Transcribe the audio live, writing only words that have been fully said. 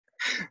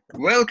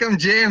Welcome,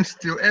 James,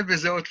 to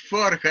episode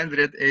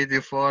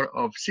 484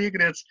 of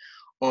Secrets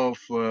of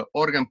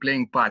Organ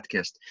Playing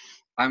Podcast.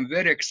 I'm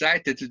very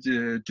excited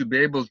to be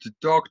able to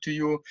talk to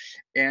you.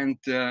 And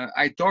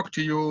I talked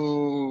to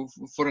you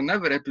for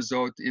another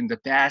episode in the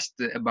past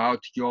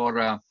about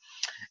your,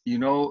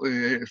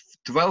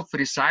 12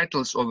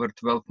 recitals over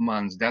 12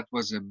 months. That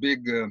was a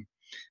big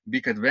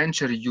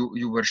adventure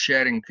you were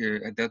sharing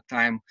at that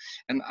time.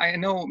 And I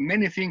know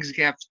many things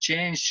have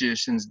changed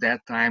since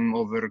that time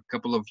over a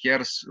couple of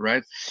years,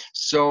 right?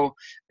 So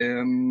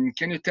can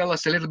you tell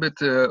us a little bit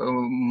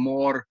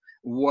more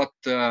what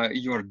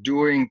you're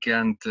doing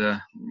and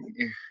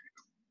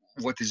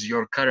what is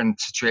your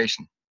current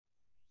situation?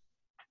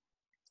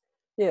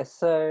 Yeah,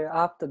 so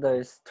after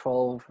those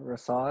 12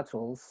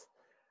 recitals,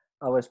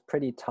 I was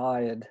pretty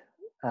tired.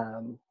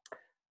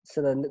 So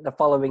then the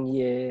following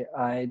year,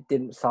 I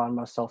didn't sign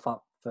myself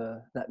up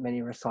for that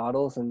many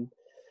recitals. And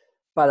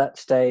by that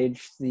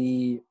stage,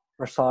 the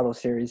recital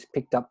series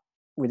picked up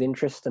with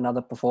interest and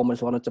other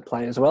performers wanted to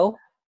play as well.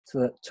 So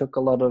that took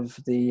a lot of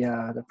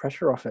the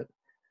pressure off it.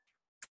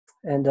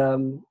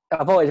 And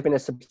I've always been a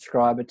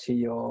subscriber to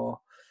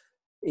your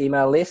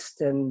email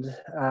list, and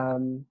I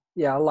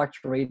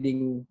liked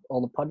reading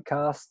all the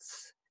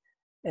podcasts,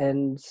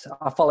 and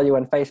I follow you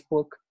on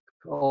Facebook,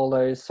 all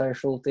those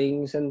social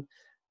things. And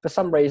for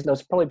some reason, there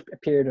was probably a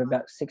period of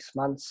about 6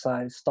 months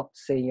I stopped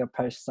seeing your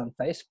posts on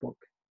Facebook.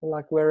 I'm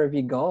like, where have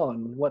you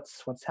gone?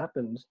 What's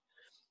happened?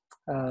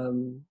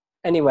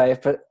 Anyway,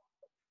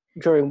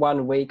 during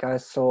 1 week, I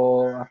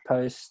saw a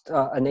post,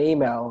 an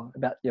email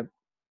about your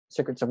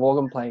Secrets of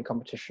Organ Playing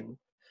competition.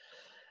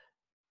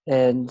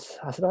 And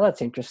I said, "Oh,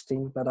 that's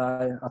interesting." But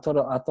I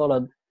thought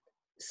I'd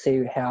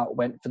see how it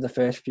went for the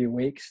first few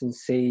weeks and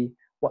see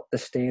what the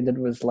standard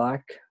was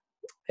like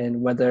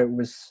and whether it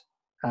was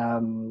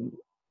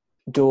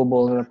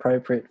doable and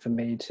appropriate for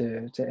me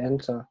to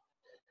enter.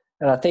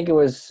 And I think it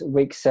was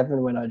week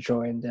 7 when I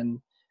joined,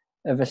 and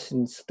ever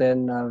since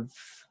then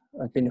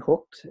I've been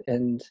hooked.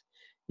 And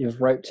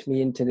you've roped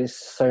me into this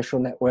social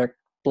network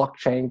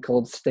blockchain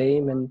called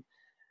Steam, and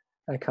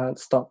I can't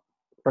stop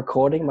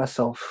recording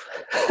myself.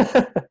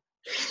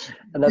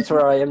 And that's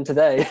where I am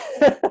today.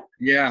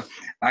 Yeah,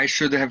 I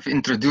should have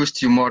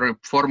introduced you more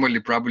formally,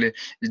 probably.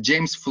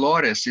 James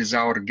Flores is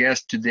our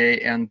guest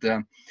today, and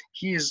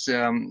he is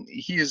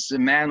a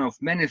man of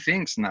many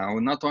things now.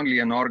 Not only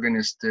an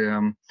organist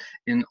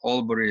in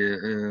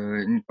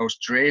Albury, in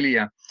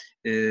Australia,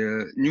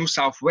 New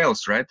South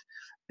Wales, right?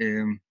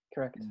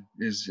 Correct.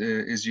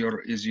 Is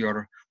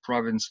your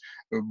province,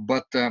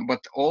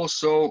 but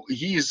also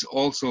he is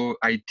also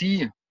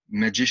IT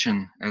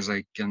magician, as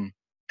I can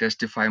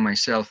testify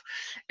myself,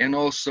 and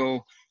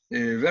also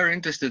very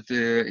interested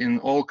in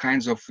all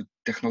kinds of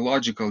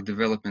technological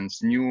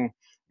developments, new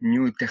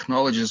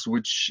technologies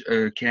which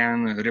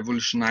can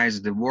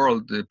revolutionize the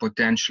world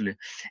potentially,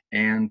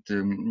 and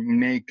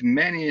make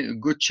many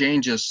good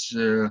changes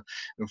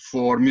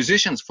for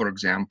musicians, for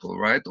example,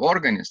 right?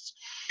 Organists.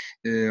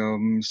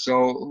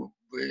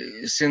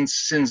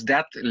 Since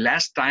that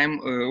last time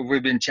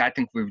we've been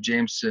chatting with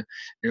James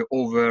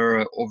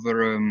over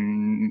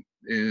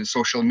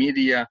social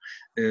media,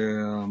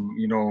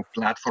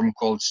 platform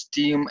called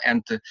Steam,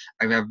 and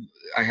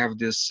I have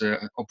this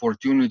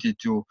opportunity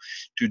to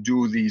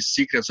do the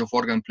Secrets of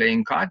Organ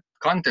Playing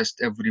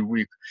contest every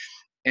week.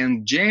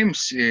 And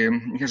James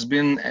has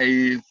been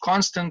a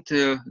constant,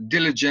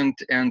 diligent,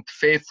 and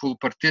faithful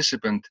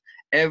participant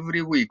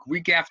every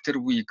week after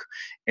week,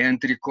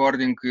 and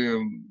recording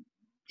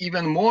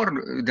even more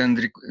than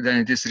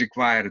it is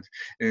required.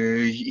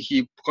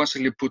 He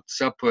constantly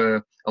puts up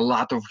a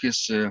lot of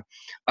his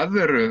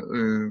other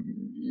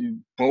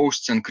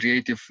posts and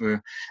creative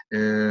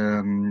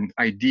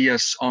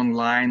ideas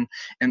online,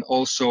 and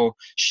also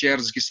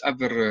shares his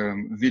other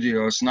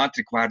videos not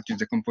required to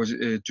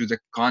the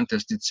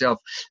contest itself.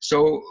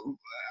 So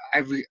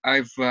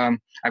I've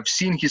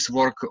seen his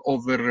work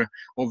over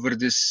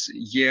this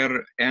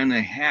year and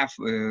a half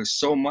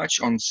so much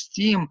on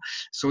Steam,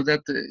 so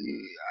that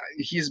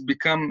he's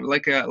become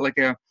like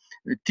a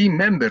team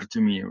member to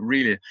me.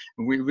 Really,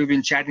 we've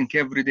been chatting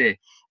every day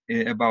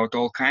about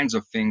all kinds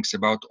of things,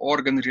 about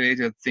organ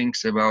related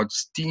things, about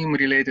Steam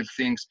related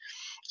things.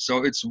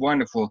 So it's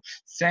wonderful.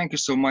 Thank you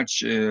so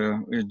much,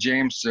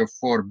 James,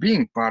 for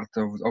being part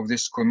of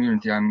this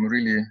community. I'm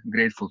really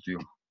grateful to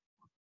you.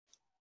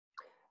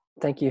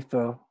 Thank you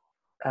for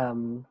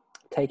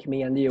taking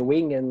me under your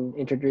wing and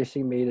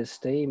introducing me to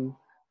Steam.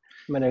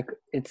 I mean,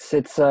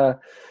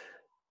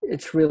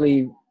 it's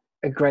really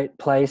a great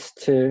place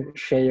to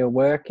share your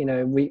work.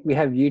 We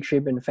have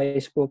YouTube and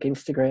Facebook,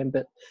 Instagram,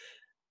 but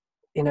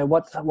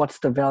what's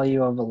the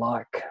value of a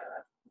like?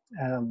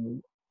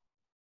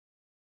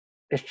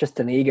 It's just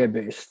an ego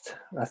boost,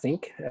 I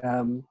think.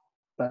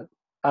 But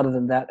other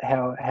than that,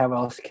 how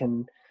else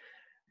can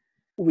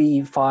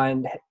we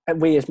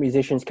as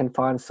musicians can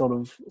find sort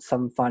of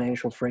some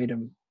financial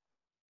freedom?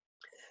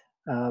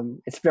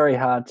 It's very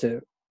hard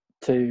to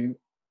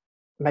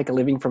make a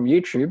living from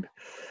YouTube.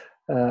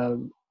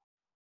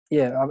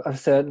 I've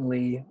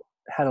certainly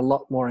had a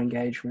lot more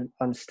engagement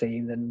on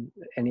Steam than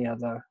any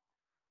other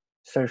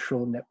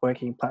social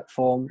networking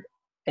platform,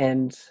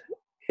 and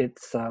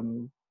it's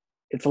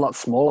a lot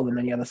smaller than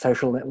any other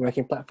social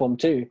networking platform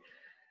too.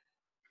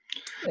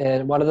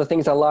 And one of the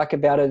things I like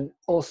about it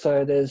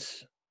also,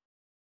 there's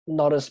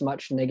not as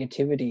much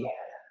negativity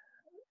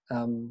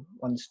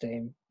on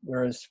Steam,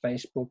 whereas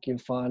Facebook, you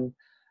find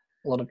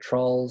a lot of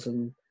trolls,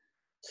 and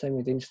same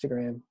with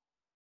Instagram.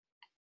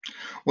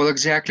 Well,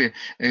 exactly.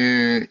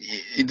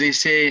 They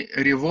say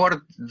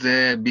reward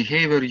the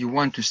behavior you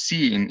want to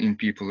see in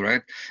people,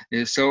 right?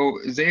 So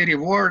they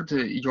reward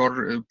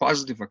your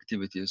positive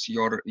activities,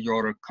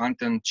 your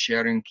content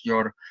sharing,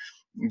 your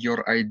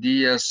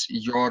ideas,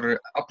 your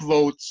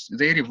upvotes.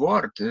 They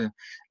reward.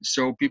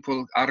 So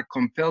people are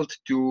compelled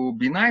to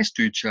be nice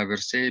to each other,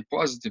 say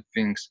positive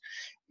things,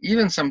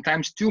 even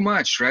sometimes too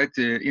much, right?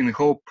 In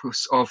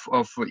hopes of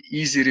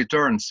easy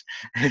returns,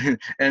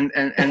 and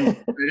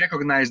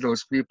recognize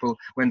those people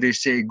when they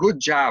say good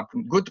job,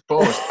 good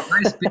post,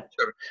 nice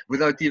picture,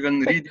 without even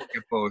reading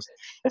a post.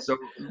 So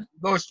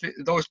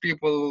those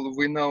people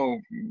we know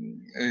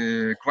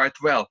quite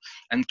well,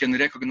 and can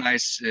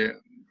recognize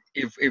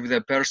if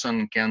the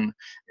person can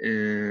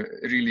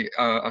really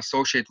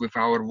associate with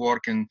our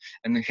work and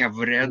have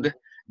read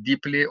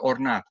deeply or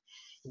not,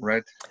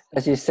 right?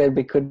 As you said,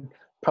 we could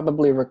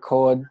probably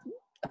record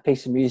a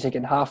piece of music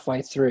and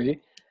halfway through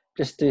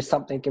just do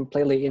something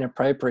completely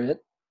inappropriate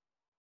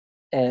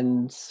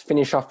and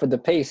finish off with the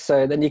piece.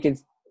 So then you could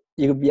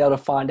be able to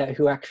find out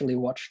who actually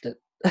watched it.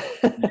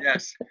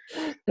 Yes,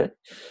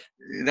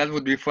 that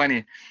would be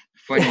funny.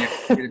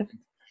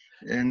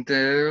 And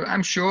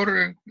I'm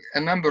sure a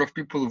number of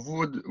people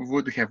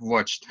would have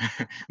watched,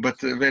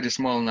 but a very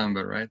small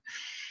number, right?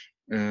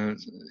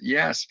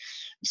 Yes.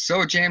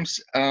 So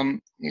James,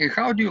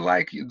 how do you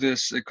like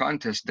this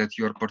contest that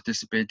you're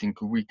participating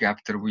week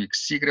after week,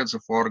 Secrets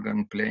of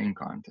Organ Playing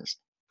Contest?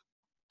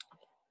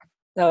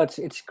 No,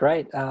 it's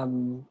great.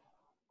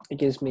 It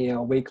gives me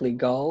a weekly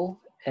goal,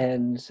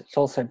 and it's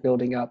also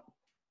building up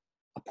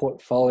a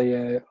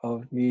portfolio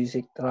of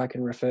music that I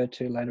can refer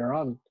to later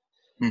on.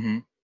 Mm-hmm.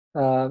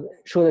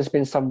 Sure, there's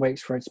been some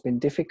weeks where it's been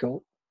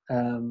difficult,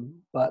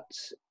 but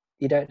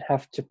you don't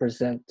have to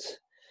present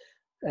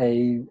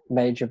a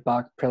major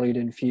Bach prelude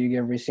and fugue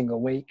every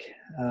single week.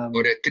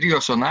 Or a trio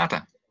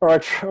sonata. Or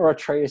a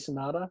trio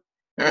sonata.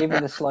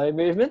 Even the slow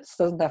movements,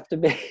 doesn't have to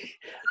be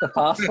the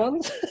fast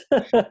ones.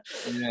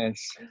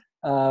 Yes.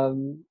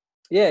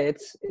 Yeah,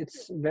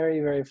 it's very,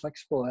 very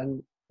flexible,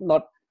 and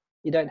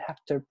you don't have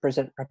to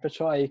present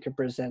repertoire. You can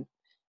present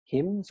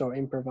hymns or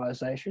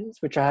improvisations,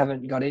 which I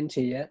haven't got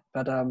into yet,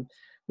 but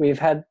we've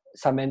had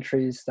some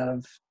entries that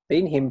have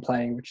been hymn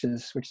playing, which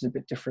is a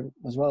bit different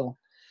as well.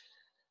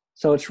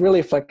 So it's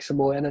really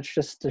flexible, and it's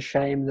just a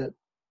shame that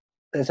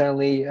there's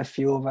only a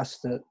few of us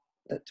that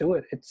do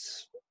it.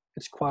 It's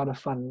quite a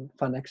fun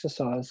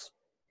exercise.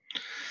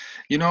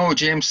 You know,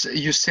 James,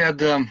 you said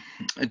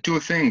two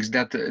things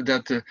that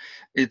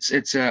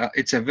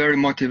it's a very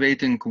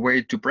motivating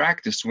way to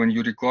practice when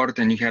you record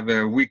and you have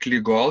a weekly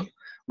goal,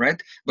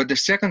 right? But the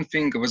second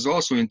thing was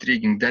also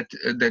intriguing,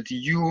 that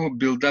you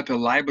build up a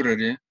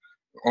library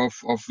of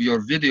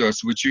your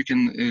videos which you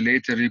can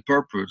later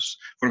repurpose.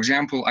 For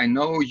example, I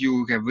know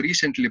you have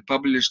recently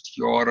published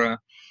your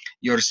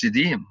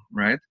CD,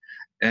 right?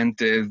 And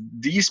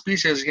these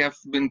pieces have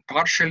been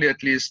partially,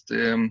 at least,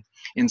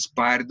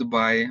 inspired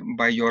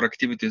by your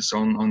activities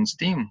on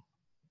Steam.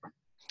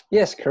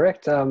 Yes,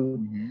 correct.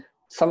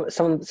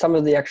 Some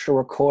of the actual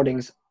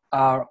recordings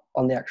are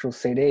on the actual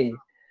CD.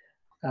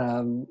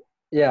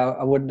 Yeah,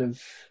 I wouldn't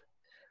have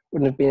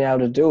been able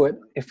to do it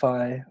if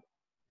I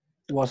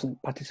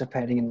wasn't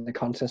participating in the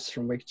contests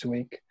from week to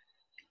week.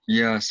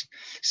 Yes.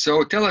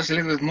 So tell us a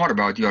little bit more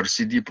about your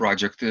CD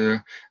project.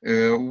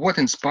 What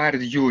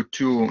inspired you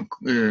to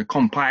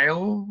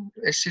compile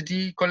a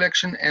CD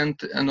collection, and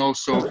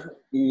also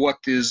what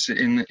is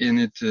in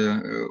it?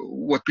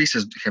 What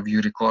pieces have you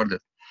recorded?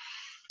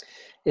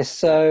 Yes.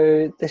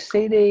 So the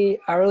CD,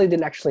 I really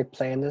didn't actually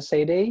plan the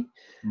CD,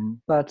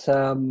 but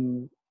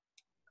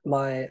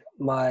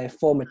my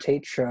former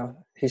teacher,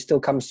 who still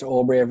comes to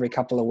Albury every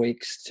couple of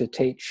weeks to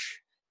teach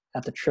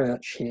at the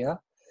church here,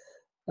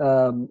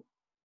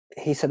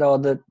 he said, "Oh,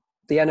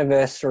 the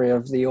anniversary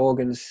of the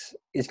organs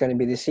is going to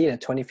be this year,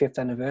 25th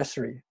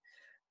anniversary.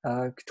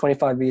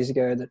 25 years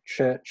ago, the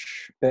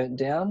church burnt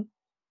down,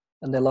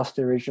 and they lost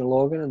the original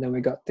organ, and then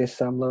we got this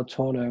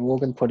Latorno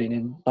organ put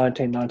in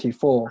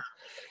 1994.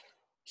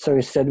 So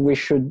he said you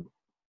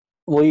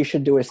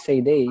should do a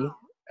CD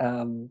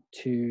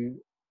to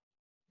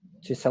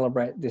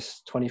celebrate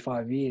this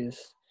 25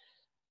 years."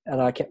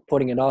 And I kept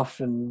putting it off,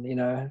 and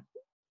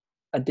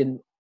I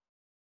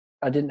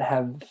didn't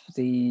have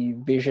the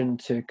vision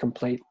to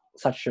complete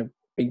such a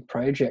big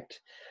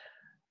project.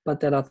 But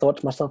then I thought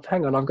to myself,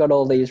 hang on, I've got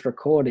all these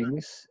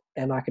recordings,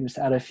 and I can just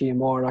add a few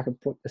more, and I can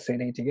put the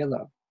CD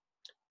together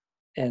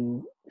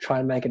and try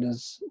and make it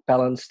as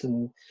balanced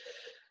and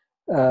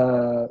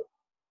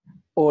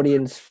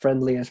audience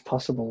friendly as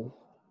possible.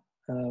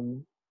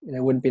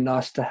 It would be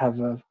nice to have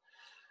a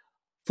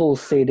full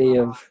CD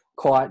of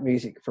quiet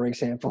music, for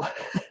example,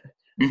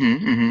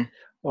 Mm-hmm.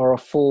 or a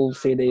full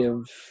CD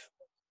of,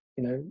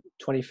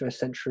 21st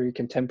century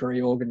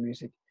contemporary organ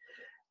music.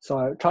 So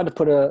I tried to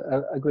put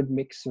a good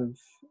mix of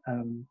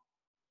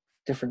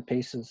different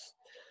pieces.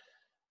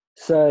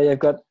 So you've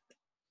got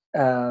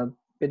a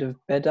bit of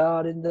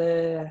Bedard in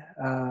there,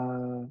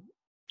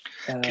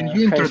 Can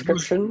you introduce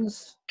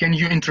transcriptions. Can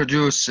you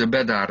introduce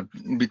Bedard,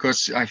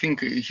 because I think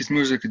his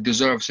music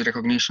deserves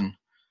recognition.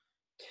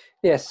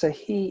 Yes, so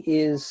he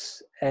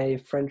is a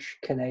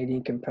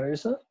French-Canadian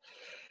composer,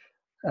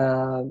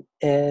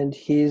 and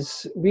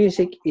his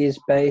music is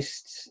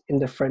based in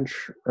the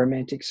French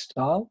Romantic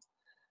style,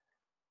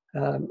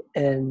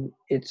 and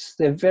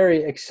they're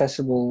very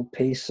accessible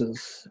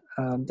pieces.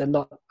 They're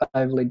not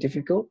overly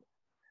difficult,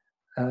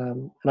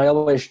 and I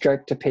always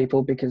joke to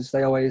people because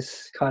they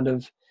always kind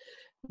of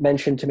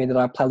mention to me that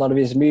I play a lot of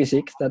his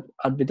music, that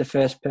I'd be the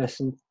first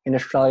person in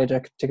Australia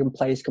to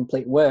play his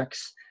complete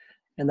works,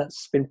 and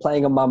that's been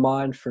playing on my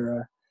mind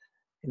for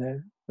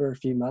a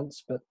few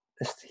months. But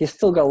he's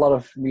still got a lot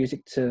of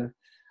music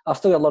I've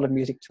still got a lot of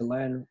music to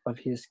learn of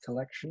his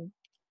collection.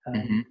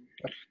 Mm-hmm.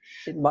 But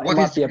it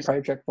might be a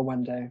project for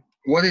one day.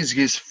 What is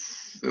his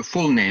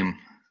full name?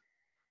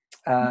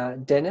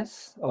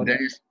 Dennis or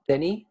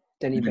Denny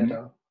Bedard.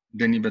 Bedard.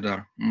 Denny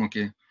Bedard.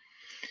 Okay.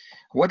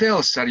 What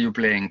else are you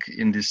playing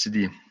in this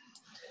CD?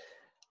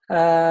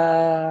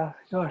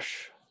 Gosh,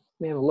 let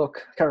me have a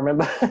look. I can't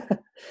remember.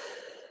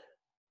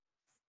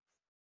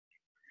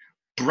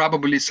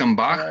 Probably some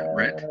Bach,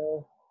 right?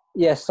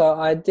 Yeah, so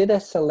I did a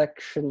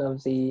selection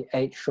of the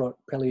 8 short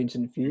preludes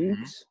and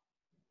fugues.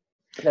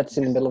 Mm-hmm. That's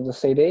in the middle of the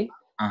CD.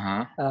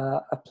 Uh-huh.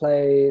 I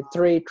play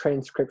 3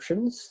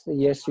 transcriptions: the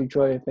Yesu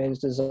Joy of Man's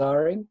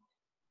Desiring,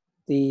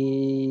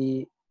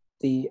 the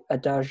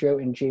Adagio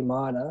in G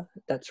minor,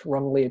 that's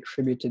wrongly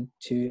attributed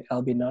to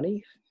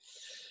Albinoni,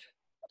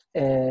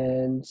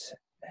 and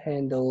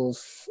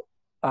Handel's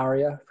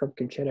aria from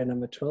Concerto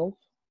Number 12.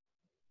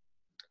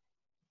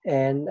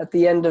 And at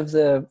the end of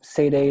the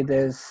CD,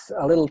 there's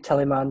a little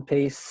Telemann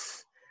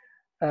piece,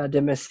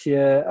 De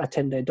Monsieur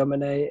Attende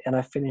Domine, and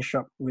I finish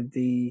up with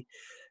the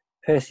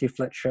Percy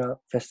Fletcher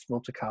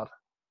Festival Toccata.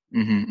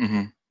 Mm-hmm,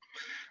 mm-hmm.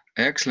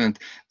 Excellent.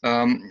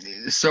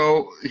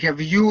 So have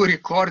you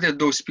recorded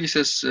those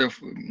pieces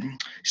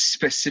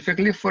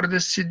specifically for the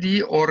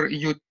CD, or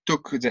you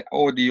took the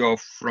audio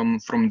from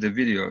the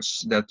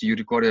videos that you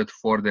recorded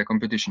for the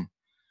competition?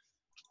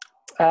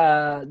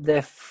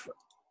 The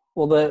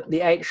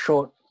 8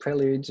 short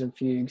preludes and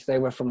fugues, they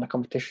were from the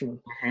competition.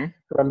 Mm-hmm.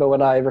 Remember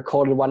when I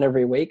recorded one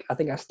every week? I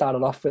think I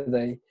started off with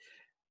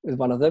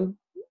one of them.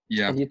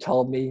 Yeah. And you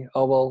told me,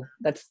 oh, well,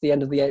 that's the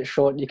end of the 8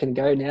 short. You can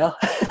go now.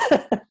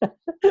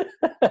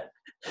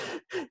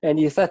 And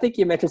I think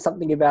you mentioned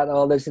something about,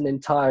 oh, there's an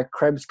entire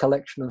Krebs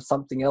collection of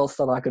something else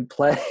that I could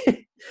play.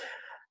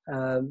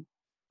 No,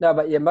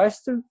 but yeah,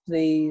 most of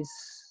these,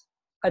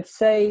 I'd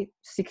say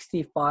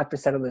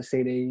 65% of the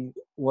CD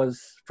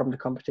was from the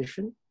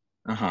competition.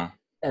 Uh-huh.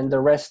 And the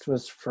rest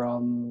was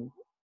from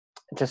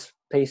just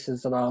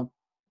pieces that I've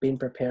been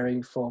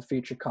preparing for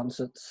future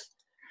concerts.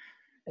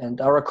 And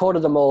I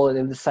recorded them all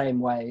in the same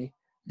way.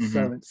 Mm-hmm.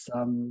 So it's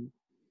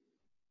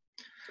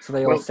so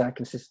they all sound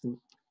consistent.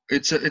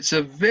 It's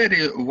a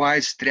very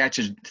wise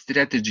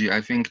strategy,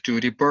 I think, to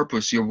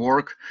repurpose your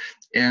work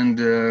and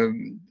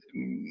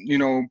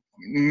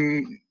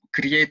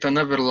create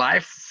another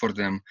life for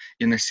them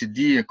in a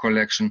CD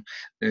collection,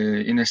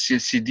 in a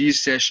CD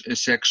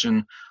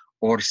section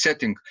or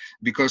setting,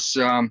 because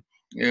on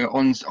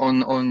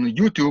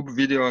YouTube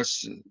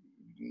videos,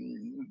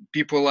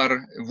 people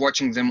are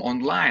watching them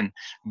online,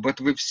 but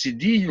with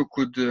CD you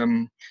could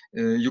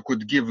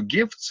give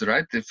gifts,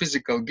 right? The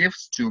physical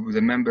gifts to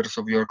the members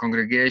of your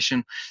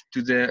congregation,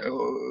 to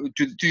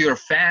your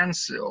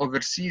fans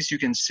overseas. You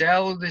can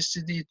sell the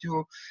CD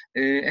to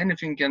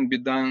anything can be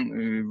done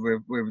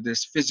with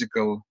this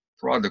physical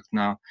product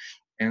now,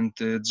 and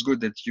it's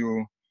good that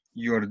you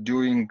are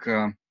doing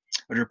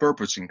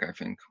repurposing, I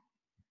think.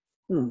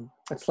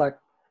 It's like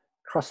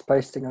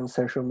cross-posting on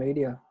social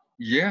media.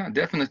 Yeah,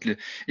 definitely.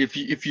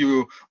 If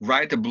you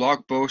write a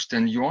blog post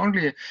and you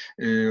only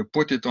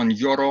put it on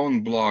your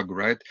own blog,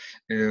 right?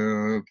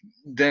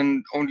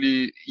 Then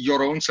only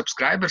your own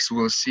subscribers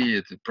will see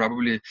it.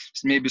 Probably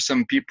maybe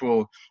some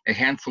people, a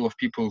handful of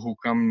people who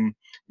come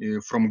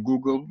from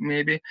Google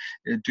maybe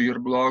to your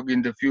blog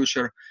in the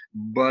future.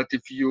 But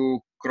if you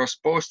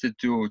cross-post it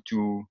to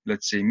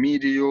let's say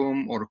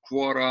Medium or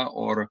Quora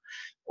or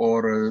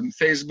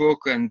Facebook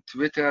and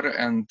Twitter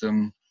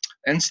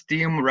and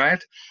Steam,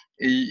 right?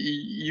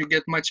 You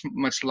get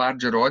much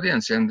larger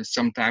audience, and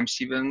sometimes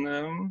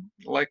even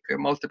like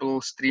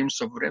multiple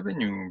streams of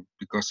revenue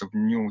because of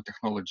new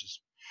technologies,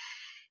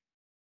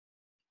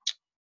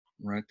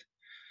 right?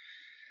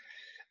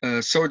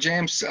 So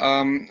James,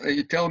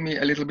 you tell me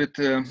a little bit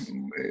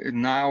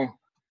now,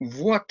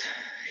 what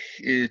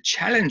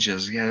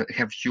challenges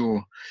have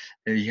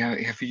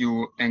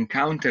you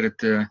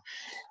encountered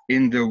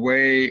in the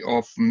way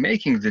of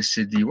making the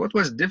CD? What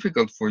was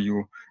difficult for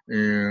you?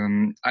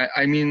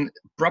 I mean,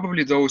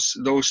 probably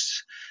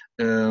those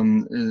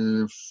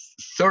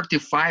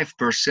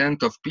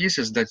 35% of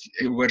pieces that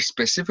were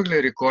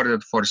specifically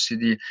recorded for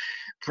CD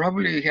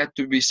probably had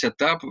to be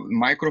set up,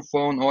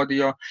 microphone,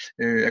 audio,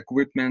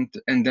 equipment,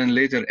 and then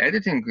later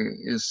editing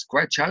is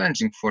quite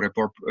challenging for a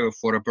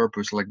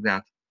purpose like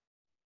that.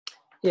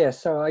 Yeah,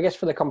 so I guess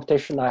for the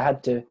competition, I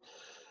had to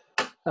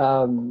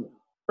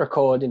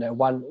record,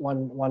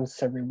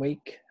 once every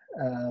week.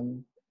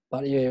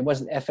 But yeah, it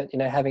was an effort,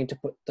 having to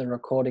put the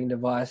recording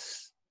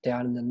device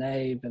down in the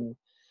nave and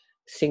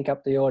sync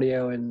up the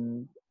audio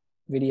and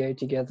video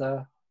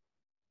together.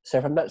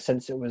 So from that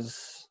sense, it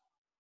was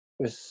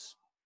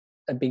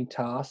a big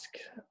task.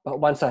 But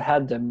once I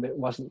had them, it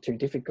wasn't too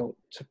difficult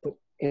to put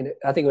in.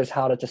 I think it was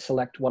harder to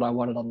select what I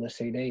wanted on the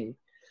CD.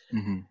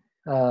 Mm-hmm.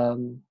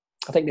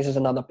 I think this is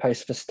another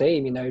post for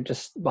Steam,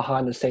 just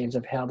behind the scenes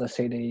of how the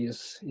CD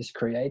is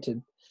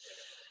created.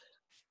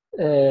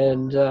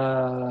 And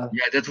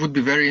yeah, that would be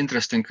very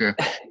interesting.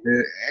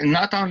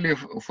 Not only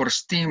for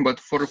Steam, but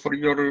for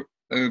your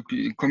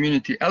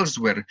community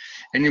elsewhere,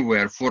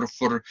 anywhere.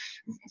 For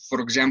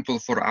example,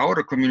 for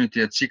our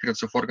community at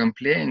Secrets of Organ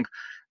Playing,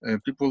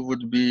 people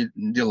would be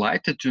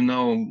delighted to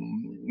know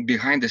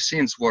behind the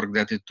scenes work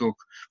that it took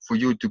for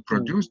you to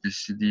produce the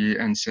CD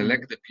and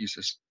select the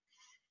pieces.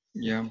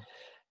 Yeah.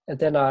 And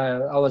then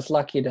I was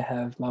lucky to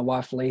have my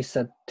wife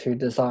Lisa to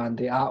design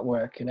the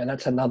artwork,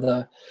 that's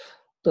another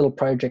little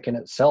project in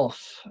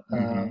itself.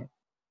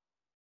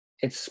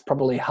 It's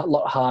probably a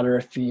lot harder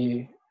if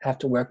you have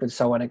to work with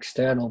someone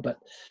external, but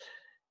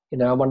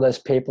I'm one of those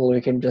people who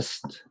can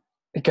just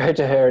go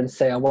to her and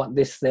say, I want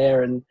this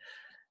there, and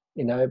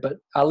but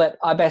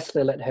I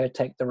basically let her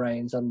take the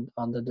reins on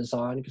the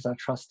design, because I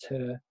trust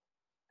her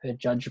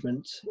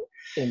judgment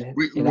in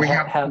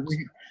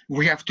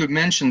we have to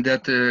mention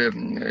that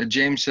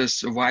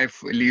James's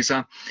wife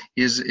Lisa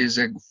is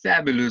a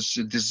fabulous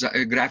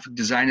graphic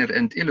designer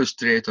and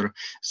illustrator.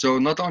 So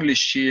not only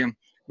she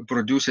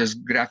produces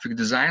graphic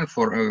design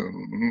for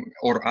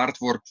or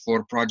artwork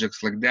for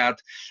projects like that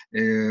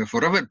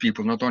for other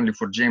people, not only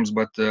for James,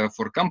 but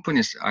for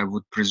companies, I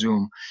would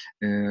presume,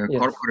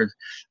 corporate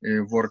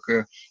work,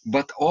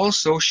 but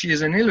also she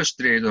is an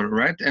illustrator,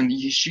 right? And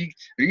she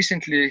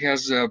recently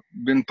has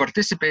been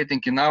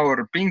participating in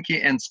our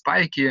Pinky and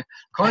Spiky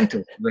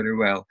contest very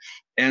well,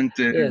 and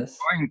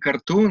drawing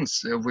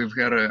cartoons with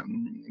her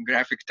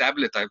graphic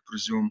tablet, I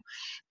presume.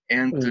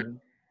 And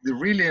it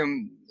really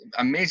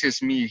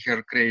amazes me,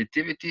 her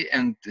creativity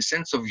and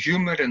sense of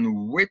humor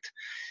and wit.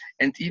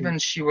 And even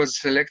she was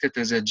selected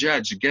as a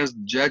guest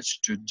judge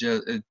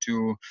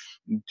to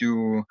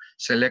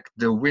select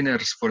the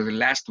winners for the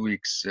last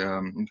week's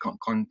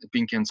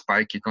Pinky and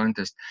Spiky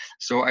contest.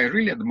 So I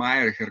really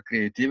admire her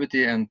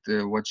creativity and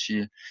what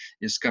she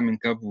is coming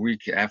up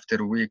week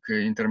after week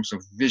in terms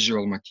of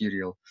visual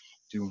material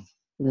too.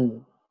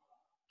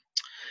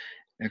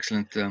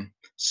 Excellent.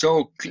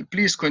 So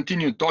please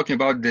continue talking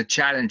about the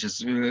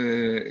challenges.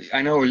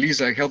 I know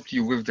Lisa helped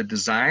you with the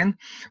design.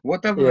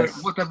 What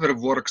other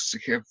works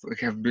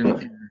have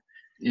been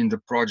in the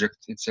project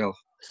itself?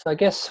 So I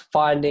guess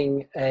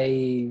finding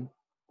a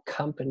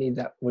company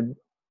that would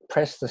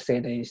press the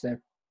CDs,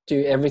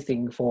 do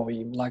everything for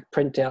you, like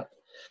print out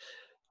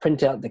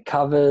the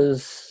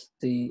covers,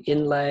 the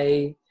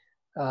inlay,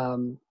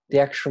 the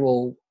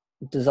actual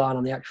design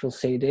on the actual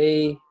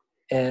CD,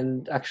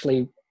 and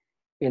actually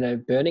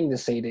burning the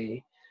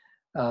CD.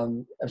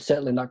 I'm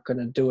certainly not going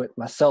to do it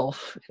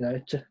myself.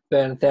 To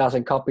burn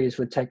 1,000 copies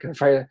would take a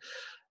very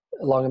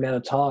long amount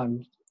of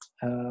time.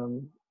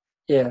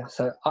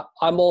 So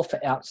I'm all for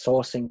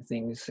outsourcing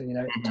things.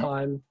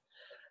 Time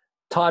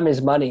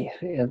is money,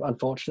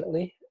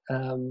 unfortunately.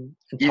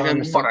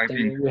 Even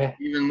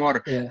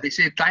more. Yeah. They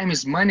say time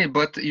is money,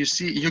 but you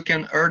see, you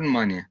can earn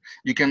money.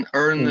 You can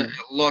earn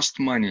lost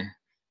money.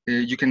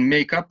 You can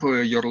make up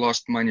your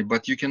lost money,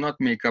 but you cannot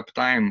make up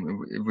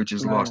time, which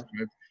is lost.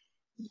 Right?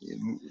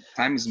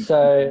 Time is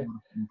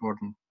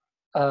important.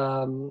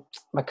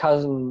 My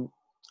cousin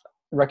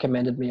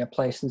recommended me a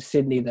place in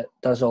Sydney that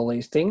does all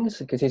these things,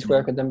 because he's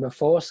worked with them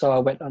before. So I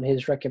went on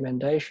his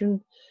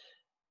recommendation,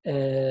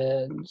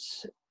 and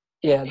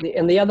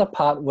the other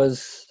part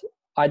was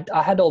I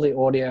had all the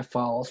audio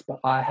files, but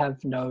I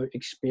have no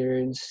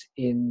experience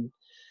in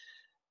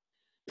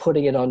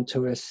putting it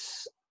onto a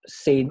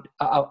CD.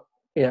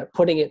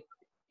 Putting it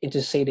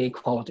into CD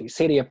quality,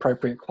 CD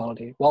appropriate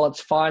quality. While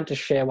it's fine to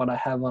share what I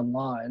have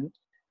online,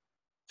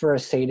 for a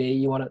CD,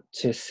 you want it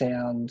to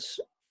sound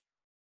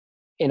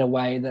in a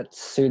way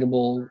that's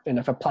suitable,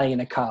 for playing in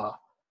a car.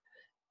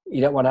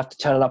 You don't want to have to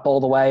turn it up all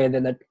the way, and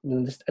then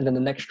the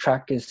next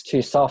track is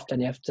too soft,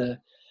 and you have to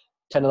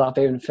turn it up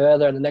even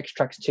further, and the next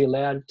track's too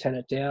loud, turn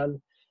it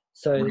down.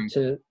 So I'm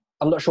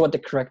not sure what the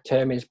correct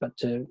term is, but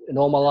to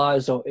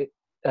normalize or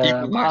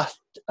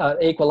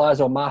equalize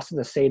or master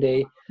the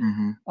CD.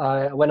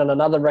 I went on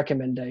another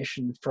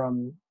recommendation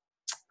from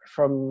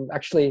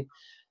Tormus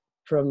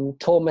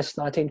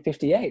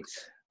 1958.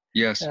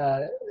 Yes.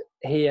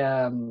 He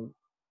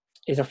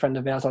is a friend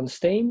of ours on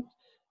Steam.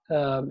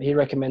 He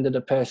recommended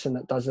a person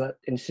that does that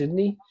in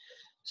Sydney.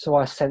 So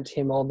I sent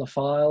him all the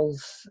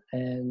files,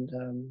 and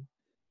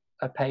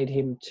I paid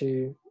him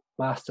to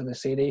master the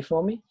CD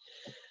for me.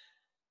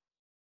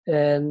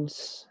 And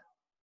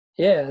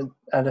yeah,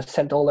 and I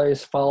sent all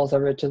those files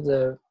over to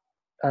the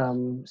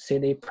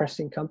CD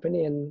pressing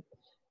company, and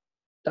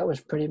that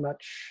was pretty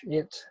much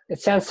it. It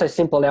sounds so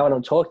simple now when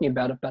I'm talking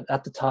about it, but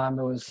at the time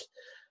it was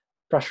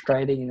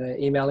frustrating,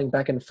 emailing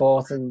back and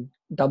forth and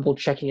double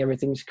checking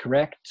everything's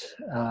correct.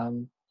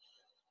 And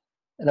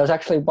there was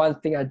actually one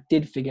thing I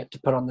did forget to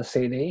put on the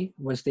CD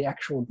was the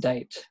actual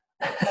date.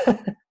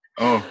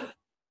 Oh.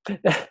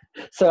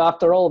 So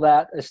after all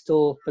that, I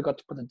still forgot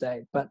to put a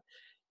date, but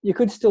you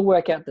could still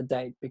work out the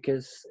date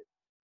because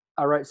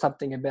I wrote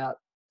something about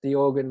the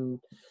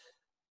organ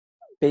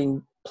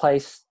being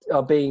placed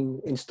or being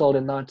installed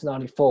in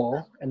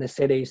 1994 and the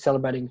CD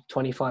celebrating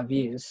 25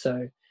 years.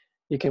 So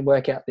you can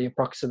work out the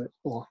approximate,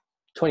 or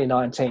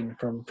 2019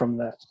 from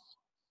that.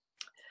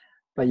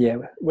 But yeah,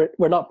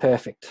 we're not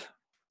perfect.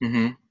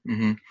 Mm-hmm,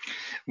 mm-hmm.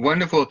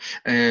 Wonderful.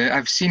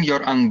 I've seen your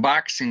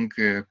unboxing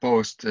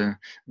post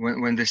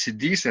when the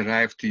CDs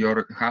arrived to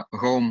your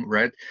home,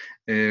 right?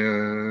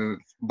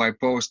 By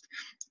post.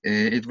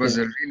 It was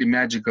a really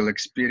magical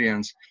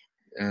experience.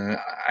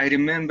 I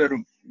remember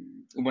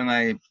when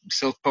I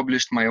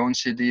self-published my own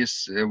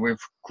CDs with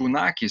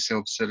Kunaki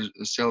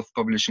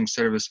self-publishing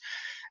service.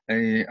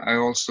 I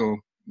also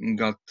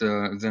got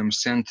them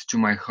sent to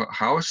my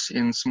house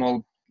in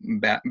small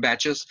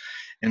batches,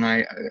 and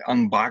I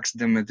unboxed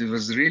them. It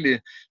was really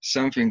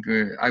something.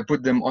 I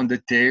put them on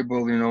the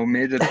table,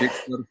 made a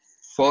picture,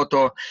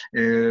 photo.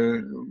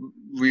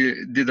 We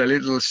did a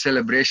little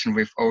celebration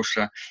with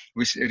OSHA.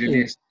 We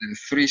released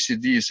 3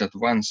 CDs at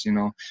once,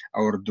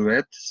 our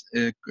duet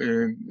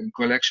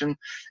collection,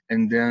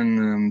 and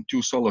then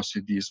 2 solo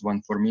CDs,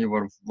 one for me,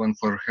 one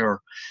for her.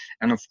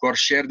 And of course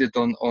shared it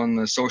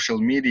on social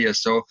media.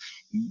 So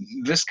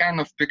this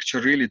kind of picture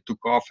really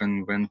took off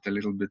and went a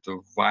little bit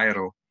of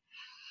viral.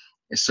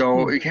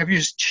 So have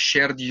you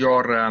shared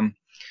your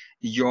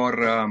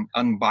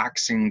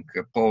unboxing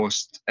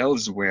post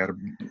elsewhere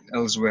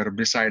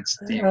besides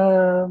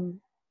Steam?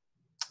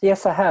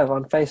 Yes, I have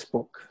on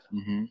Facebook.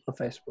 Mm-hmm. On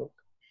Facebook.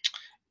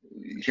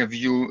 Have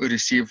you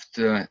received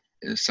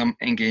some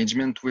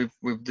engagement with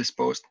this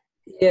post?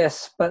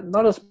 Yes, but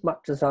not as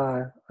much as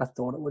I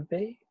thought it would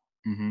be.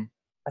 Mm-hmm.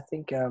 I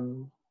think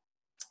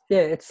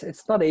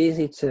it's not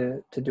easy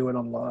to do it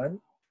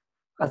online.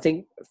 I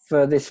think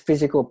for this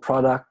physical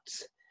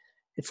product,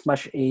 it's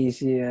much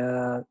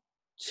easier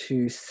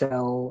to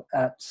sell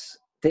at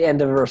the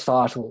end of a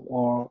recital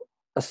or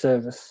a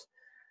service.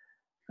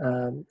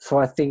 So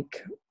I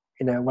think,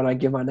 when I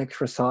give my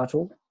next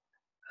recital,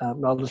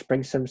 I'll just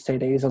bring some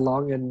CDs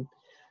along, and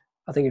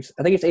I think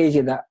it's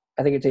easier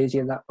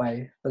that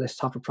way for this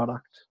type of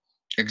product.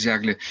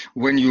 Exactly.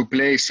 When you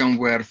play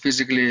somewhere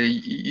physically,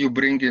 you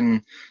bring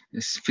in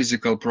this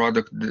physical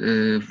product,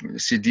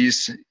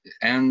 CDs,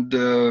 and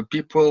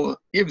people,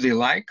 if they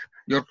like,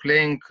 you're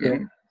playing.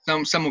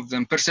 Some of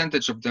them,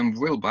 percentage of them,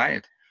 will buy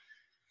it.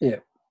 Yeah.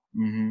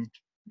 Mm-hmm.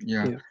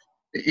 Yeah.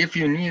 If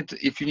you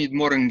need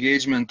more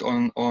engagement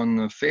on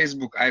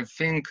Facebook, I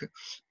think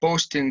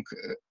posting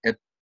a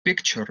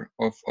picture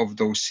of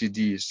those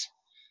CDs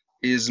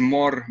is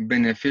more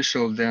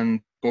beneficial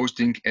than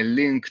posting a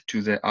link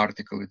to the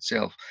article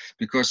itself,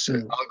 because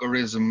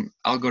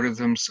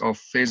algorithms of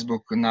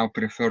Facebook now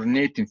prefer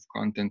native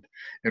content,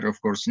 and of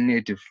course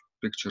native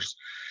pictures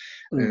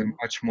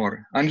much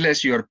more,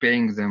 unless you are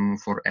paying them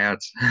for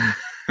ads.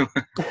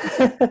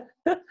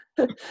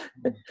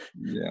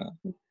 Yeah,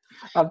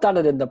 I've done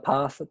it in the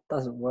past. It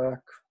doesn't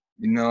work.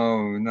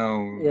 No.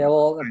 Yeah,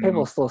 well,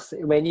 people still see.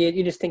 I mean,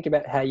 you just think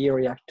about how you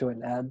react to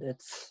an ad.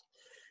 It's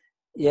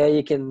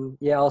you can.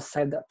 Yeah, I'll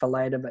save that for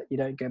later, but you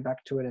don't go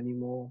back to it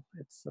anymore.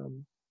 It's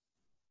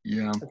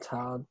it's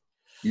hard.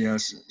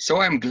 Yes,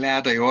 so I'm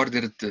glad I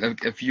ordered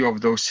a few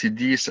of those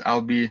CDs.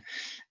 I'll be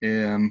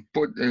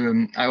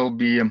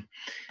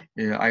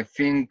I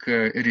think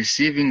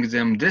receiving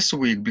them this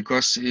week,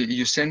 because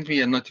you sent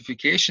me a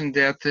notification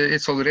that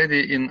it's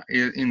already in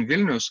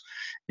Vilnius,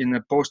 in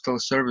a postal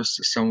service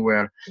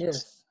somewhere.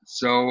 Yes.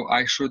 So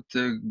I should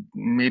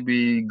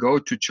maybe go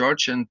to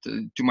church and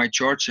to my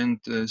church and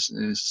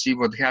see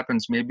what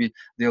happens. Maybe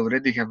they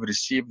already have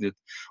received it,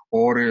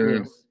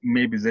 or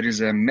maybe there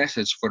is a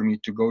message for me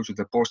to go to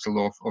the postal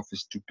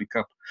office to pick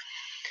up.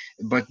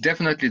 But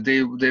definitely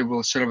they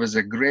will serve as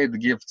a great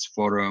gift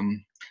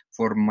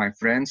for my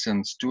friends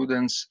and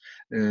students.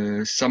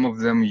 Some of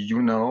them,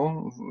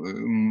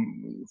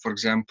 for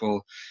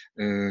example,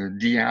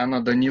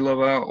 Diana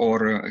Danilova,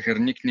 or her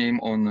nickname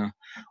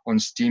on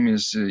Steam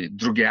is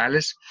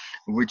Drugelis,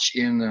 which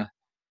in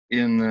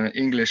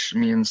English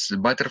means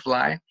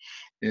butterfly.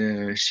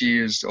 She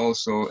is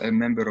also a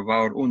member of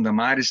our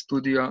Undamari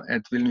studio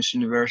at Vilnius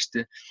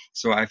University.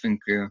 So I think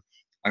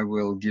I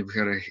will give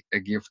her a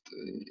gift,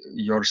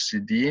 your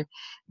CD,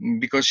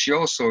 because she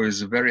also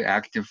is a very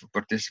active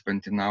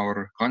participant in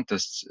our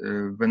contests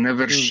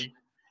whenever she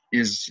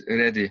is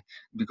ready,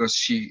 because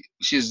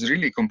she's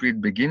really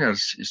complete beginner.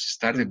 She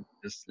started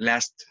this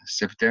last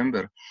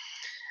September,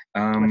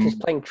 She's Um,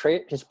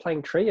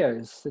 playing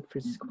trios, which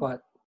is quite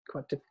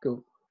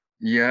difficult.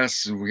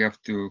 yes, we have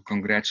to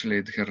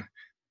congratulate her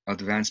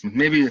advancement.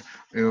 Maybe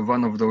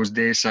one of those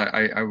days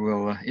I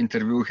will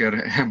interview her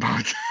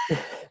about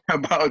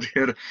about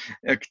her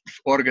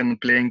organ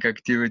playing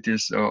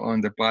activities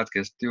on the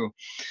podcast too.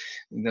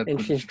 That And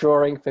could, she's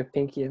drawing for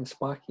Pinky and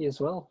Sparky as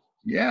well.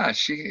 yeah,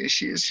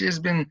 she's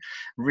been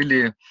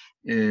really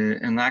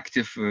an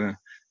active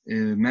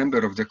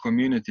member of the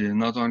community,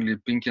 not only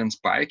Pinky and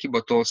Spikey,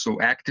 but also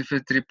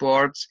Activate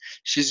reports.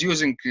 She's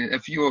using a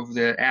few of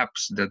the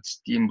apps that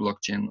Steam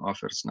blockchain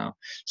offers now.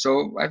 So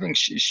I think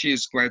she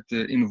is quite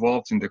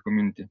involved in the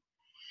community.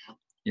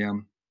 Yeah.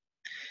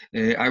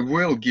 I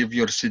will give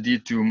your CD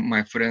to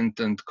my friend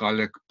and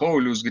colleague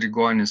Paulius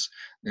Grigonis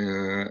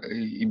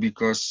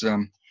because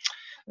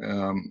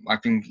I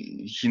think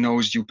he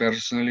knows you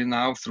personally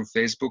now through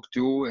Facebook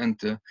too,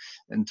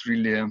 and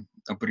really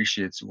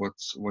appreciates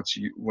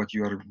what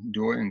you are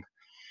doing.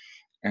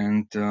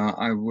 And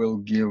I will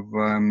give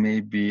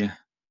maybe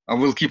I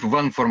will keep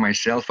one for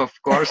myself, of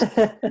course.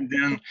 And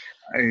then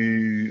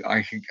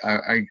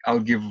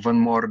I'll give one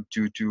more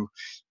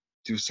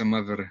to some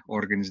other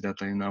organs that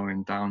I know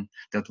in town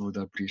that would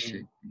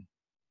appreciate.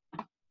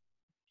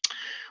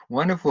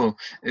 Wonderful.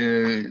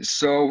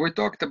 So we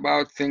talked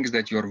about things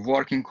that you're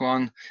working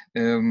on.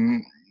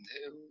 Um,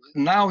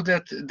 Now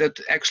that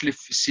actually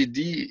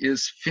CD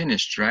is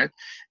finished, right?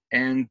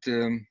 And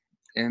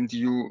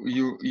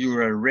you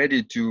are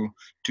ready to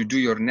do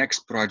your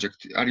next project.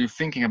 Are you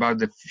thinking about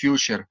the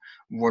future?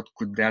 What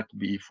could that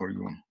be for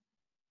you?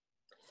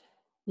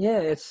 Yeah,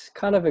 it's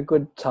kind of a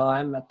good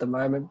time at the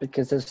moment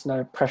because there's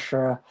no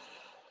pressure.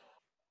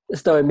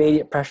 There's no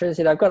immediate pressures.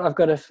 I've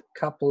got a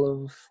couple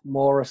of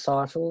more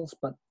recitals,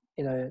 but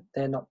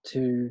they're not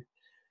too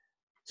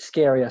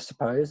scary, I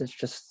suppose. It's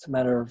just a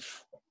matter of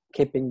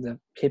keeping the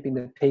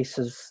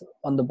pieces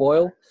on the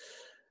boil.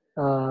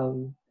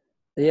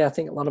 Yeah, I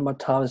think a lot of my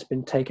time has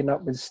been taken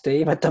up with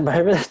Steam at the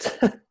moment.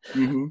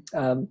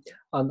 Mm-hmm.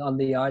 On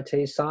the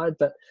IT side,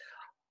 but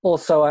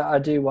also I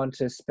do want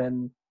to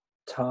spend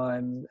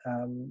time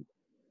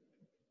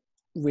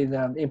with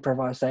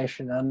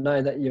improvisation. I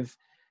know that you've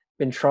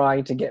been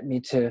trying to get me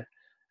to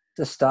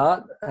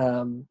start,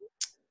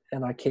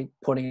 and I keep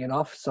putting it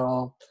off.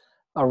 So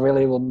I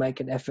really will make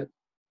an effort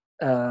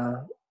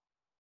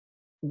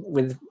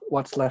with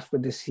what's left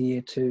with this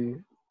year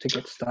to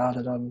get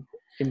started on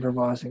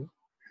improvising.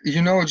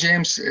 You know,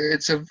 James,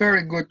 it's a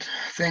very good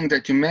thing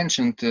that you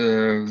mentioned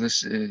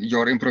this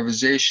your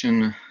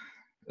improvisation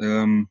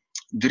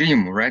dream,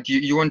 right?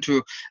 You want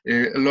to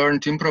learn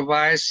to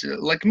improvise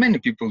like many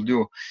people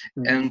do.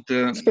 And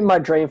it's been my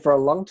dream for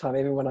a long time,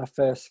 even when I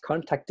first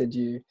contacted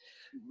you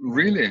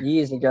really,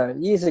 years ago.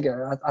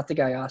 I think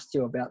I asked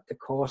you about the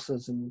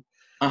courses, and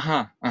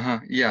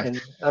yeah.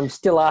 and I'm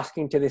still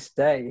asking to this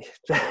day.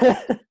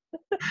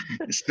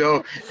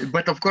 So,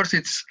 but of course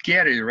it's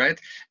scary, right?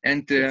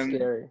 And It's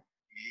scary.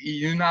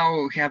 you now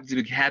have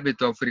the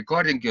habit of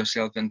recording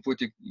yourself and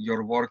putting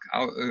your work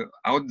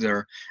out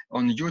there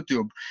on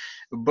YouTube.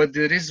 But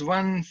there is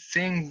one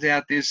thing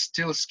that is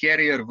still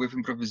scarier with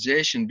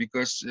improvisation,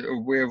 because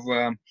with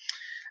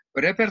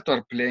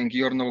repertoire playing,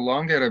 you're no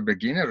longer a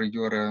beginner,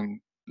 you're a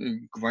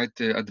quite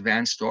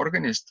advanced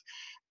organist.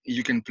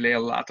 You can play a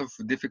lot of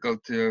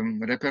difficult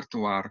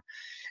repertoire.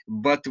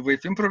 But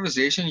with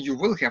improvisation, you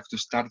will have to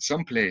start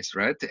someplace,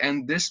 right?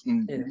 And this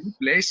new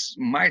place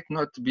might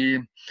not be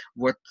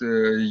what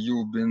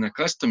you've been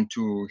accustomed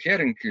to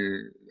hearing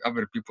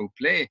other people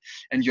play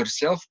and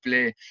yourself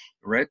play,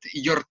 right?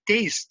 Your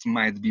taste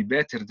might be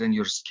better than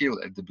your skill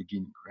at the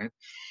beginning, right?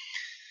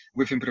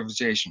 With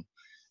improvisation.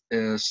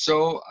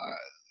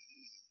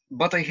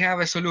 But I have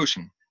a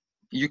solution.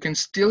 You can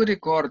still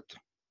record.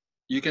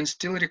 You can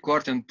still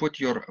record and put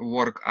your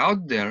work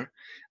out there,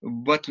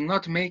 but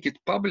not make it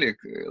public,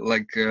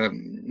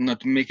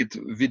 not make it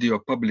video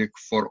public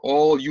for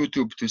all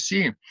YouTube to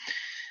see,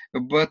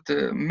 but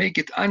make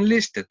it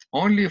unlisted,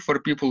 only for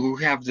people who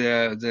have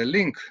the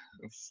link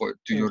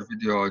to your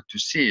video to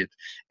see it.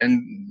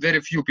 And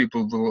very few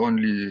people will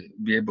only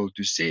be able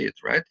to see it,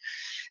 right?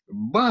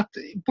 But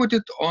put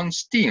it on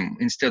Steam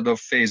instead of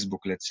Facebook,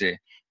 let's say,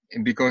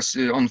 because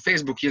on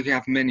Facebook you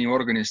have many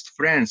organist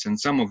friends, and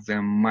some of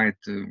them might,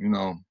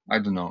 I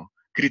don't know,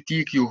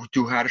 critique you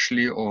too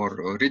harshly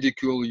or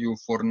ridicule you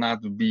for not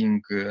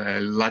being a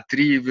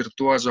latri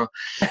virtuoso.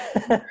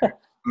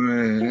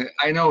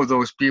 I know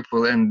those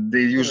people, and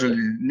they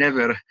usually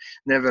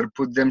never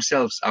put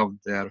themselves out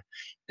there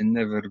and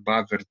never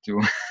bother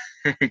to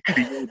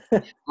create,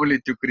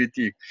 only to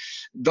critique.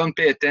 Don't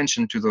pay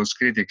attention to those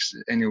critics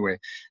anyway,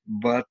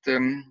 but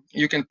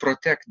you can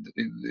protect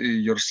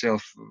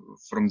yourself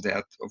from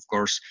that, of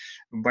course,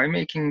 by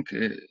making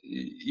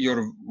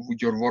your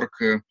work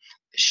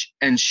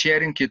and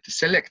sharing it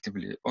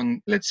selectively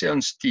on, let's say,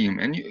 on Steam.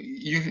 And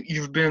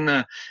you've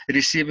been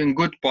receiving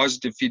good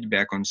positive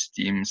feedback on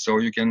Steam, so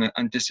you can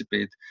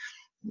anticipate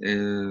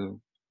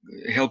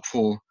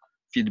helpful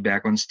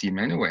feedback on Steam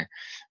anyway.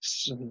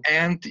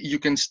 And you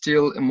can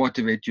still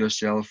motivate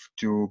yourself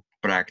to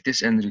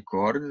practice and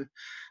record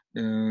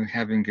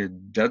having a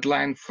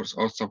deadline for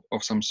also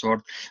of some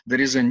sort.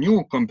 There is a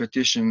new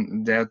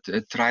competition that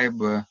a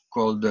tribe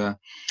called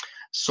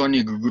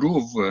Sonic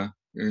Groove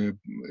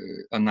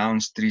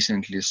announced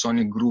recently,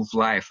 Sonic Groove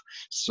Live.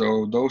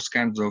 So those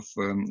kinds of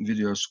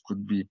videos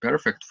could be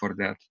perfect for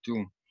that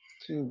too.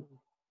 Mm.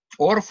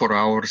 Or for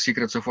our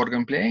secrets of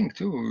organ playing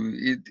too.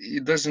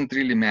 It doesn't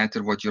really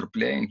matter what you're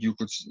playing. You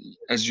could,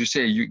 as you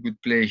say, you could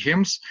play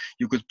hymns,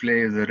 you could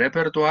play the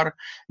repertoire,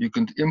 you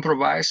could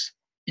improvise,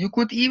 you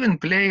could even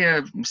play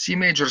a C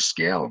major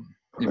scale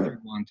if you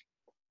want.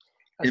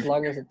 As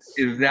long as it's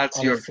If that's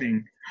on a, your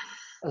thing.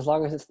 as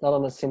long as it's not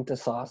on a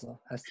synthesizer, it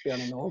has to be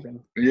on an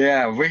organ.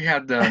 Yeah, we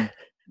had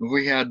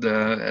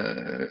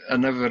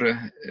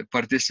another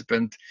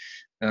participant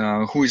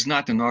who is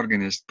not an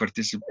organist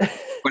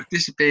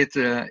participate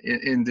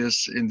in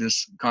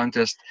this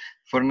contest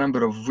for a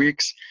number of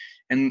weeks,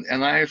 and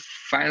I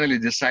finally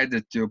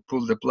decided to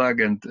pull the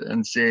plug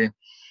and say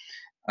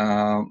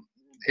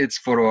it's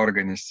for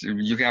organists.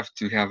 You have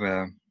to have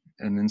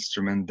an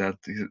instrument that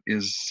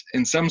is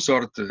in some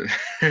sort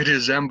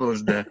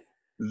resembles the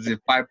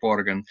pipe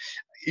organ.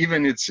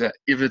 Even if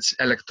it's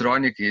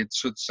electronic, it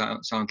should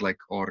sound like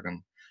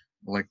organ,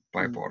 like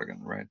pipe organ,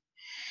 right?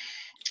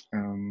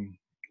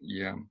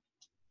 Yeah.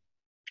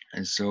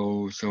 And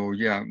so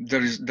yeah,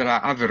 there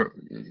are other,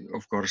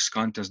 of course,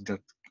 contests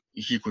that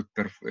he could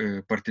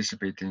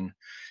participate in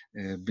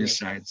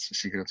besides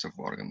Secrets of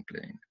Organ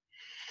Playing.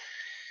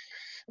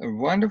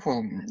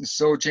 Wonderful.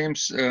 So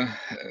James,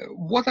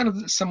 what are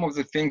some of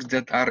the things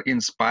that are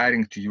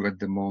inspiring to you at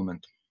the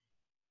moment?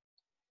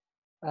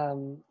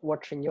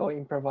 Watching your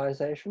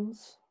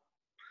improvisations.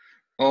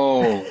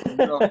 Oh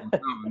no,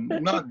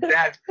 not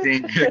that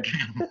thing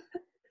again.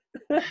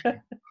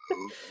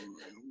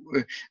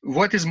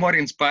 What is more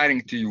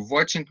inspiring to you,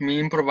 watching me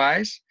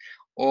improvise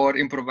or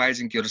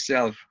improvising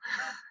yourself?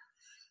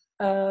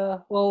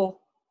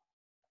 Well,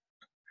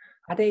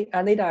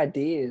 I need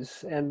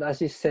ideas, and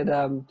as you said,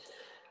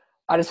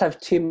 I just have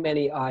too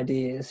many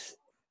ideas,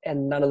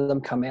 and none of them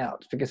come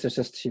out because there's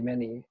just too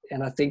many.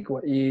 And I think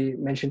what you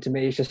mentioned to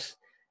me is just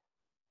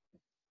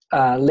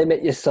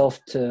limit yourself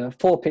to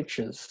 4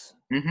 pictures,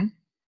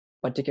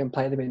 but you can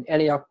play them in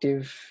any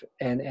octave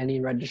and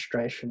any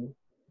registration,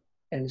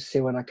 and see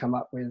what I come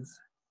up with.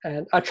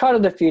 And I tried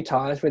it a few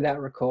times without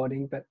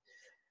recording, but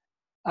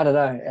I don't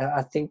know.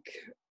 I think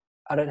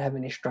I don't have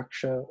any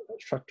structure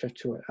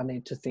to it. I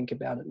need to think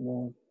about it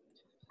more.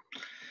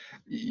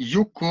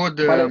 You could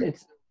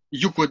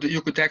you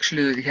could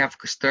actually have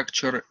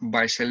structure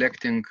by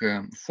selecting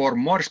 4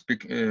 more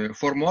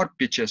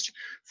pitches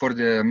for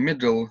the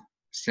middle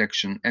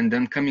section, and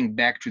then coming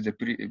back to the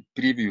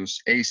previous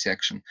A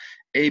section.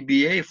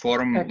 ABA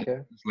form is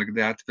like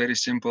that, very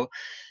simple,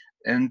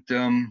 and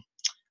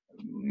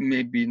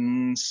maybe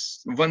 1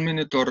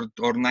 minute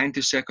or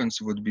 90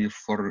 seconds would be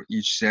for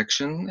each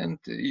section, and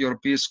your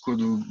piece could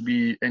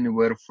be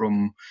anywhere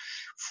from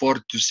 4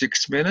 to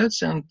 6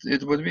 minutes, and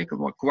it would be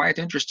quite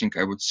interesting,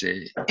 I would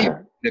say,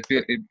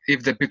 if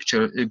the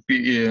picture,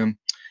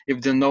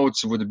 if the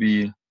notes would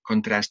be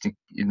contrasting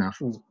enough.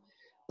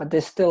 But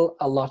there's still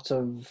a lot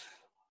of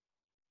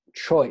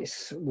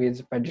choice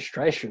with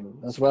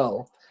registration as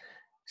well.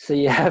 So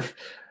you have,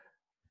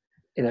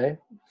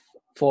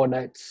 4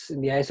 notes in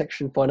the A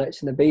section, 4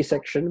 notes in the B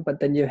section, but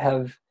then you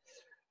have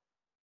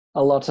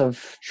a lot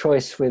of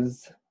choice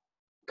with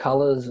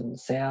colors and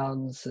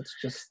sounds.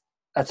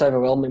 That's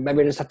overwhelming.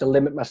 Maybe I just have to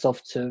limit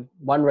myself to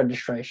 1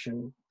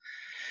 registration.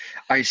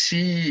 I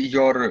see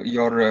your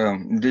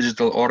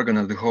digital organ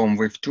at home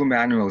with 2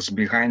 manuals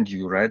behind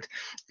you, right?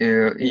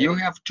 You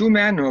have 2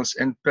 manuals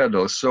and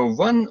pedals. So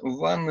one,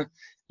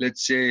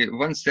 let's say,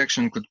 1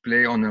 section could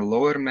play on a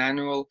lower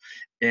manual,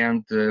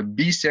 and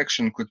B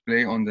section could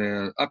play on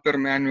the upper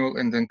manual,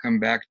 and then come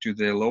back to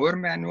the lower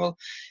manual.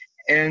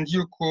 And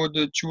you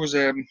could choose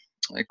a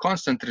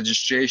constant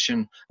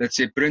registration, let's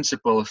say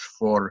principals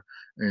for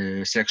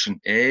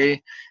section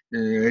A,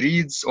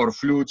 reeds or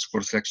flutes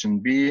for section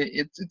B.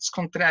 It's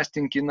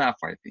contrasting enough,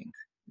 I think.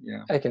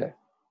 Yeah. Okay.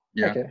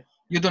 Yeah. Okay.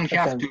 You don't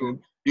have to.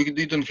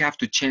 You don't have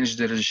to change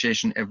the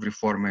registration every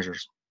 4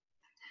 measures.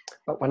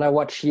 But when I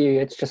watch you,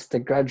 it's just a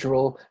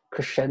gradual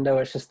crescendo.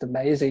 It's just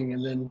amazing,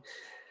 and then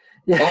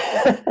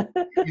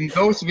in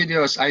those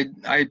videos,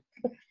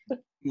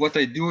 what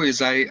I do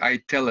is I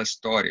tell a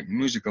story,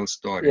 musical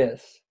story.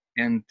 Yes.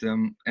 And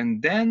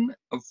then,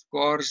 of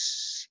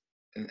course,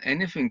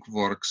 anything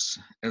works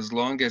as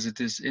long as it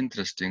is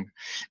interesting.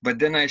 But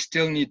then I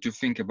still need to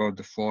think about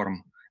the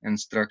form and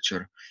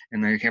structure,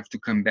 and I have to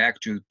come back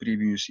to the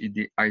previous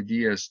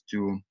ideas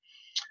to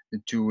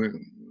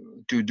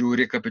do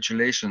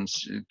recapitulations,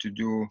 to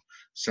do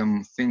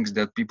some things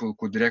that people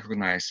could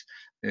recognize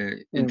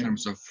in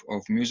terms of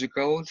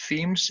musical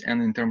themes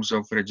and in terms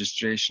of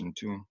registration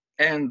too,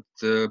 and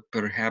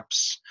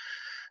perhaps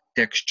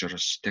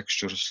textures,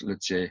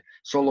 let's say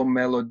solo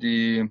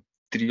melody,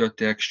 trio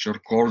texture,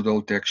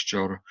 chordal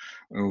texture,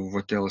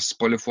 what else?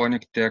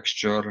 Polyphonic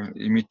texture,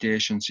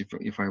 imitations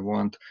if I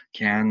want,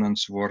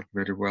 canons work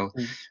very well.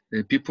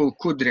 People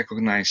could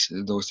recognize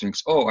those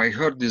things. Oh, I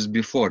heard this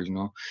before,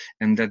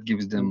 and that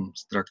gives them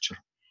structure.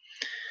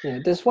 Yeah,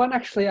 there's one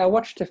actually, I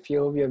watched a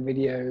few of your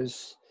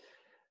videos.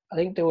 I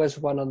think there was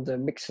one on the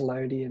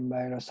Mixolydian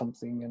mode or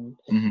something, and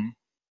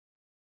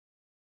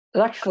it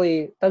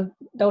actually, that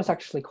was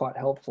actually quite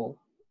helpful.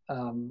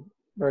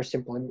 Very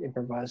simple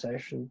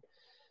improvisation.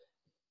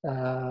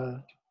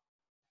 And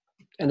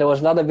there was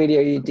another video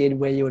you did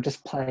where you were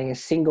just playing a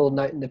single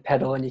note in the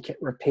pedal and you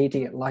kept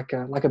repeating it like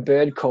a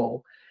bird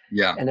call.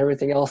 Yeah. And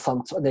everything else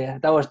on there.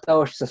 That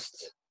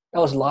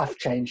was life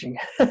changing.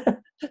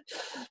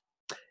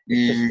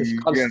 It's just this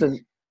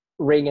constant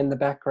ring in the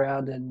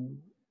background, and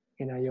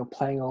you're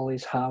playing all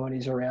these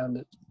harmonies around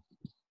it.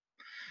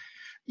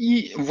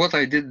 What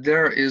I did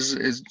there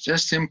is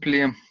just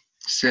simply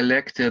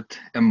selected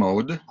a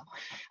mode,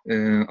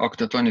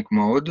 octatonic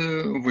mode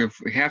with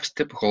half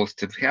step, whole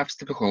step, half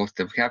step, whole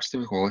step, half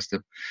step, whole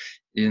step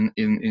in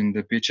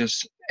the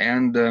pitches,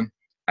 and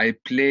I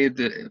played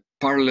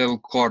parallel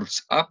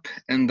chords up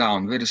and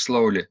down very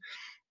slowly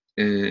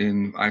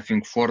in, I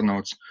think, 4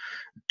 notes,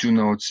 2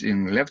 notes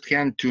in left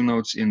hand, 2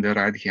 notes in the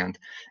right hand,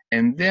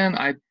 and then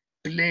I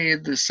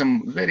played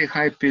some very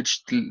high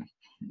pitched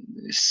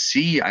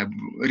C, I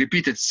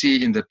repeated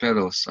C in the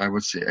pedals. I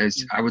would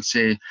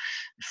say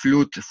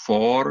flute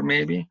 4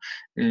 maybe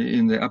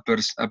in the upper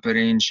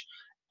range,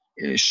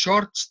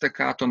 short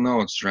staccato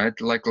notes, right?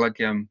 Like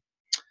a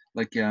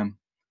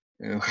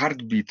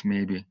heartbeat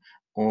maybe,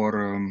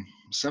 or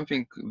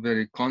something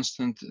very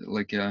constant,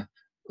 like a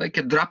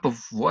drop of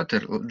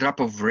water, drop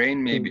of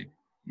rain maybe.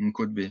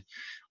 Could be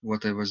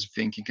what I was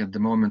thinking at the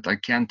moment. I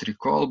can't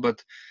recall,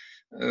 but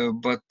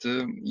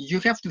you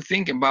have to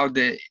think about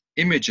the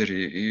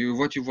imagery,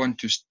 what you want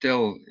to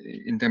tell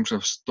in terms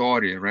of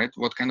story, right?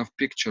 What kind of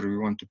picture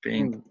you want to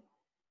paint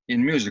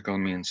in musical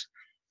means,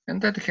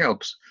 and that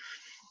helps.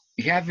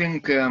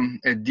 Having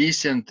a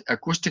decent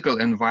acoustical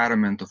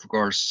environment, of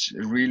course,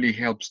 really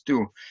helps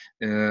too.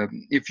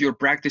 If you're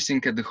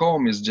practicing at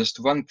home, is just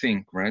one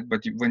thing, right?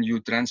 But when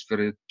you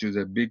transfer it to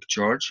the big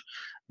church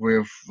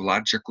with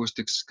large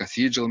acoustics,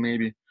 cathedral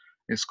maybe,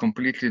 it's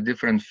completely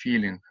different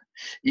feeling.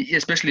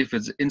 Especially if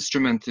it's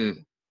instrument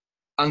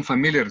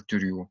unfamiliar to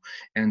you,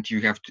 and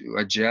you have to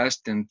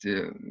adjust, and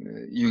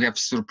you have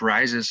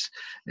surprises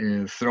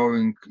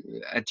throwing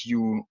at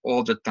you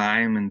all the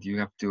time, and you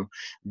have to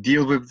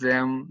deal with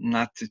them,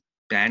 not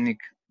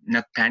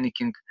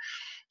panicking.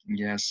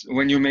 Yes,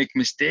 when you make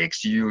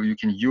mistakes, you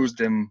can use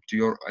them to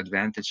your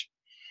advantage.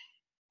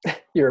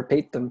 You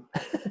repeat them.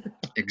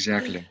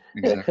 Exactly.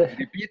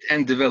 Repeat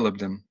and develop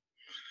them.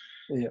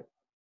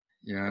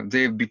 Yeah,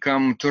 they've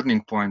become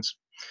turning points.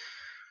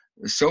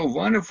 So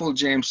wonderful,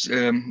 James.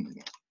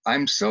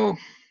 I'm so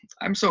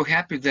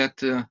happy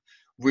that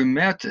we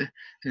met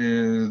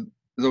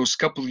those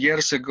couple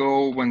years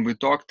ago when we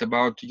talked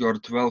about your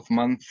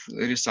 12-month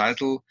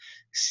recital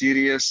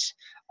series.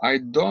 I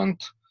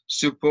don't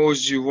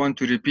suppose you want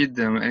to repeat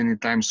them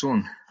anytime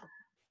soon.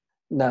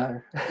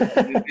 No.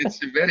 It's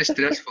very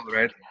stressful,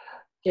 right?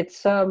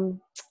 It's how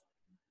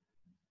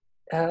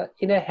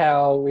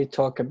we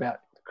talk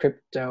about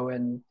crypto,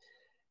 and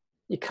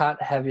you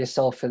can't have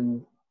yourself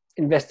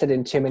invested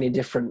in too many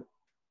different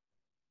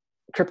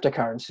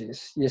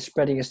cryptocurrencies. You're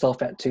spreading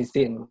yourself out too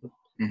thin.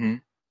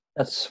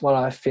 That's what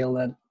I feel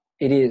that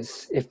it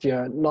is. If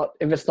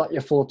it's not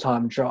your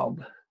full-time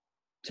job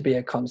to be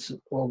a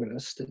concert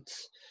organist,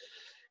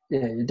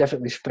 you're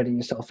definitely spreading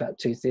yourself out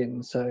too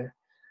thin. So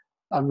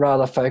I'd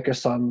rather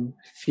focus on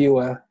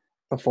fewer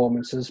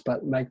performances,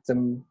 but make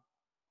them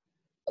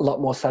a lot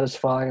more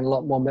satisfying and a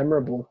lot more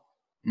memorable.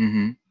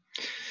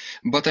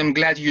 But I'm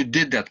glad you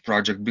did that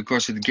project,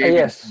 because it gave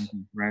you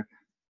something, right?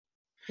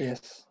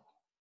 Yes.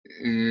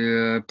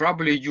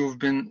 Probably you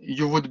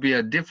would be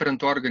a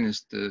different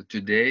organist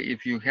today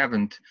if you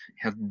haven't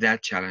had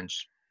that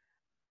challenge.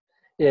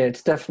 Yeah,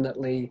 it's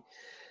definitely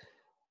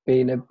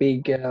been a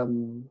big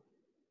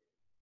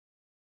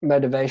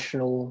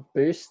motivational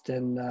boost,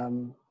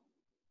 and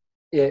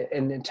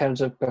in terms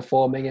of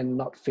performing and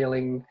not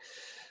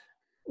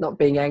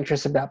being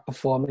anxious about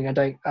performing. I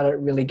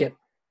don't really get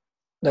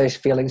those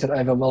feelings that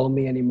overwhelm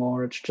me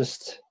anymore. It's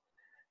just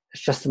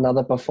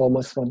another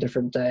performance on a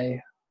different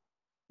day.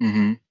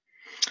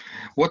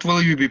 What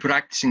will you be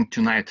practicing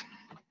tonight?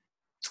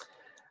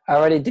 I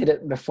already did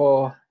it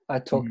before I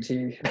talked to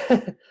you.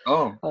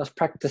 Oh. I was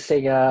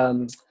practicing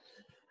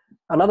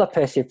another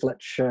Percy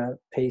Fletcher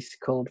piece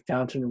called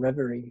Fountain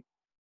Reverie.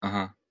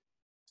 I'm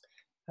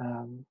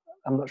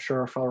not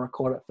sure if I'll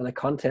record it for the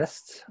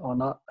contest or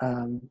not.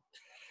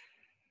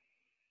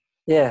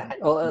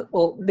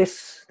 Well,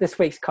 this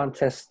week's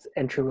contest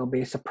entry will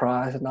be a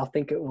surprise, and I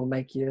think it will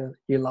make you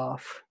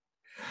laugh.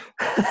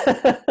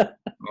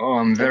 Oh,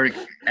 I'm very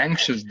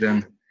anxious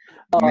then.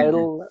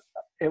 Oh,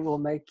 it will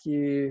make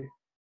you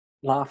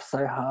laugh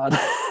so hard.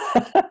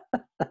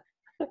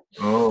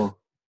 Oh,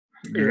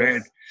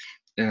 great.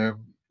 Yes.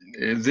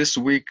 this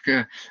week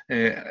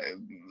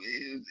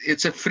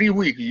it's a free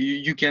week.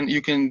 You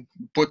can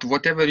put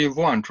whatever you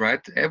want,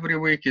 right? Every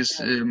week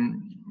is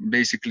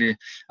basically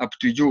up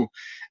to you.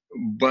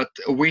 But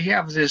we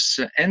have this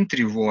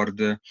entry word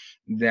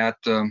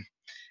that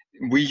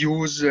we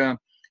use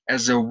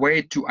as a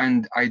way to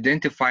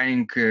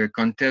identifying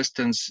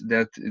contestants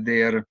that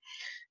they are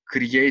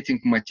creating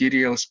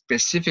material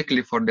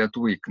specifically for that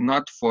week,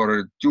 not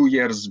for 2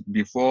 years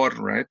before,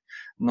 right?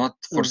 Not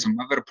for some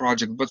other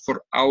project, but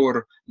for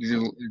our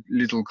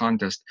little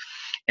contest.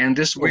 And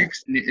this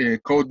week's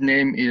code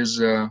name is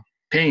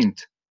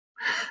Paint.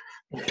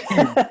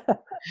 Paint.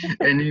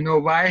 And you know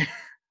why?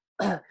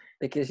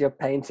 Because you're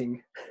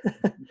painting.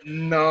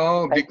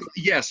 No,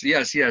 because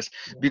yes.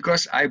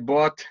 Because I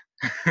bought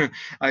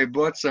I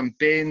bought some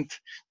paint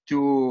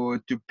to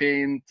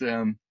paint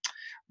the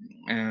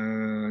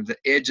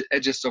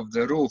edges of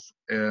the roof,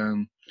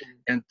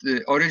 and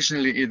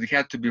originally it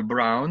had to be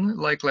brown,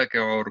 like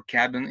our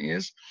cabin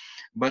is,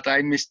 but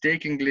I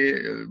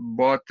mistakenly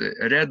bought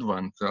a red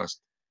one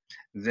first.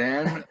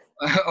 Then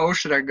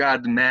Oshra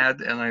got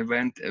mad, and I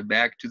went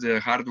back to the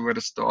hardware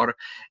store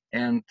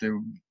and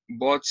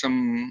bought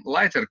some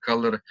lighter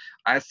color.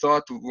 I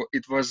thought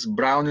it was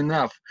brown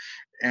enough,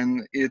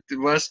 and it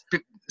was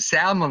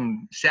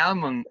salmon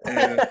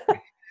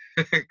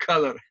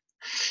color.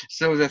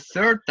 So the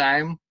third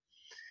time,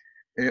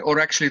 or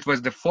actually it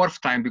was the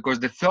fourth time, because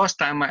the first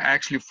time I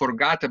actually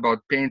forgot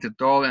about paint at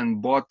all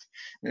and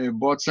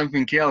bought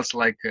something else,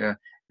 like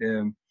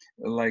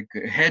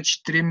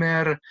hedge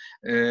trimmer,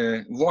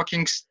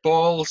 walking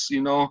poles,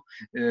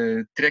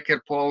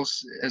 tracker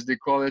poles as they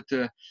call it,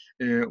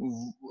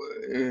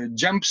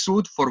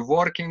 jumpsuit for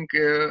working,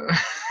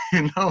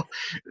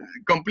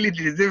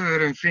 completely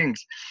different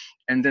things.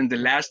 And then the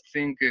last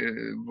thing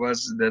was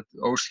that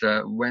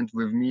Osha went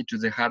with me to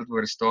the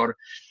hardware store,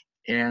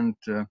 and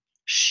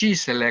she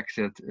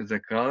selected the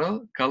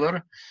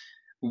color,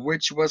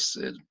 which was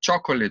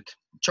chocolate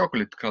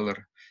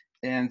color,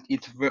 and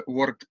it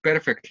worked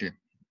perfectly,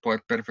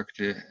 quite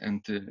perfectly.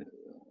 And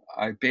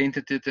I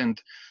painted it,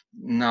 and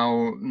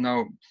now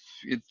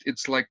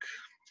it's like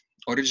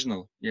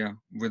original, yeah,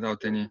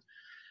 without any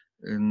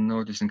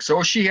noticing.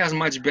 So she has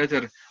much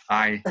better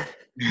eye,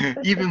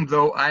 even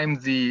though I'm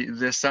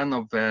the son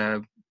of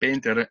a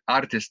painter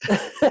artist.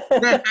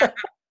 Yeah.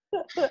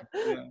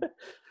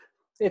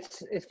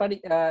 It's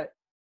funny.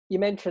 You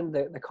mentioned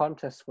the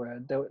contest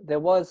word. There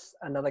was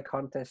another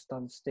contest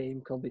on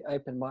Steam called the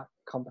Open Mic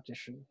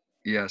Competition.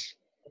 Yes.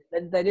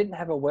 They didn't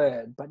have a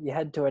word, but you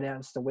had to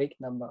announce the week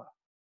number.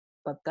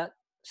 But that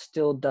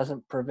still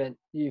doesn't prevent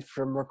you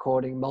from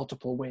recording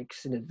multiple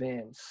weeks in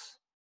advance.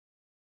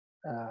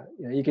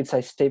 You could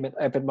say Steam at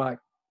Open Mic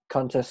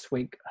Contest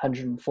week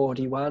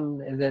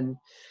 141, and then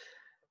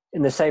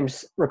in the same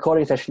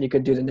recording session, you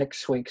could do the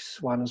next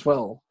week's one as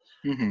well.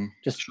 Mm-hmm.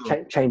 Just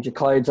Sure. change your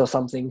clothes or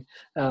something.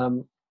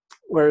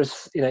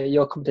 Whereas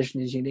your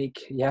competition is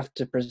unique. You have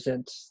to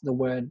present the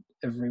word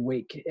every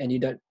week, and you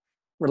don't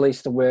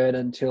release the word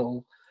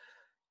until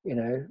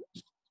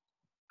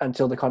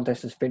the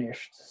contest is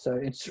finished. So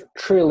it's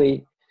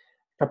truly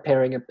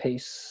preparing a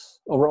piece,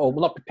 or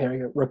not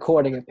preparing it,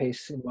 recording a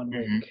piece in one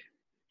week.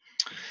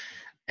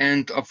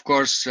 And of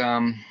course,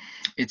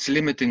 it's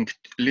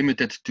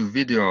limited to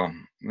video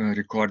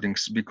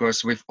recordings,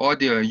 because with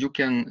audio you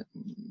can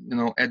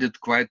edit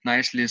quite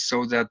nicely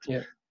so that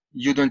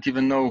you don't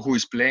even know who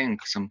is playing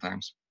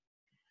sometimes.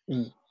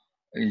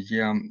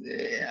 Yeah,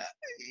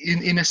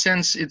 in a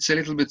sense it's a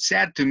little bit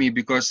sad to me,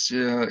 because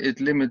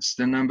it limits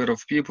the number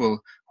of people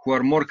who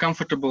are more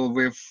comfortable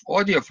with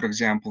audio. For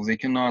example, they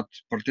cannot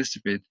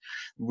participate.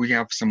 We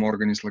have some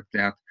organists like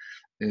that.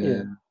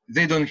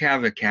 They don't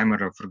have a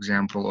camera, for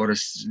example, or a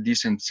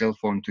decent cell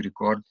phone to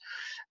record.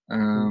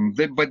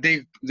 But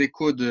they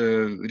could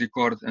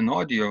record an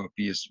audio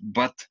piece.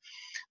 But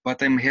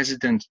I'm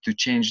hesitant to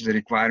change the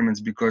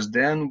requirements, because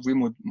then we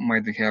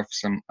might have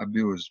some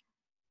abuse.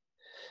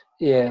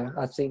 Yeah,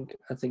 I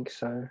think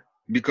so.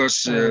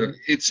 Because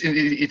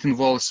it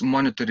involves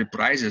monetary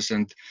prizes,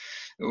 and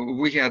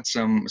we had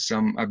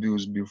some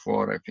abuse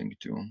before, I think,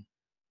 too.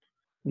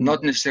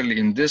 Not necessarily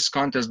in this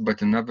contest,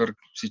 but in other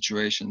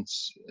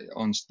situations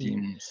on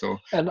Steam. So,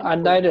 and I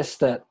noticed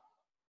that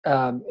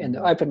in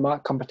the open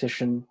mic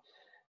competition,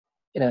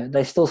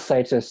 they still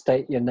say to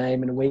state your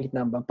name and week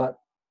number, but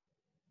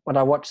when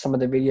I watch some of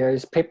the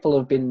videos, people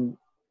have been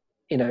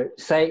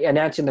say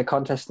announcing the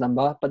contest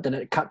number, but then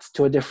it cuts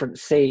to a different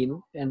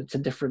scene and it's a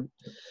different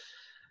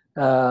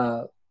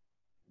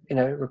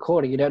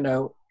recording. You don't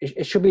know.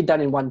 It should be done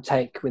in one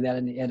take without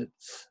any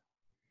edits.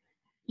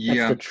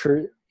 Yeah, that's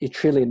you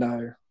truly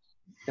know,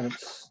 and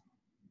it's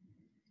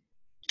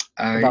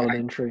a valid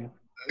entry.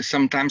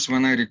 Sometimes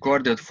when I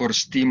recorded for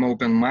Steam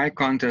Open Mic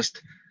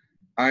Contest,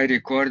 I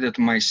recorded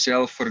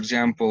myself, for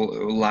example,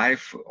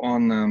 live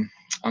on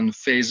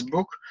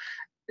Facebook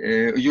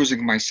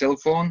using my cell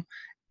phone.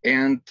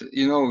 And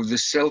the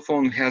cell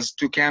phone has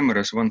two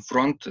cameras, one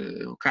front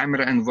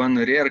camera and one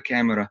rear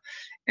camera.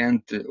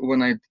 And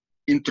when I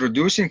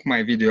introducing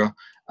my video,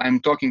 I'm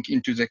talking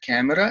into the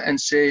camera and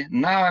say,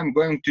 now I'm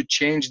going to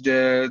change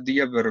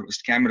the other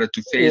camera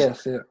to face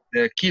Yes, yeah.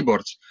 the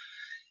keyboards.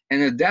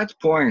 And at that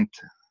point,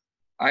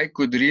 I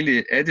could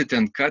really edit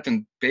and cut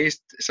and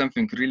paste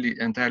something really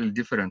entirely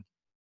different.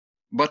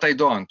 But I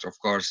don't, of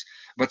course.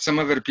 But some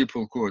other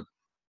people could.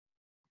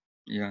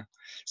 Yeah.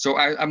 So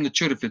I'm not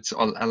sure if it's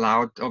all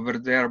allowed over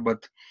there,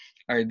 but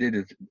I did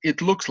it.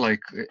 It looks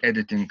like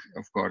editing,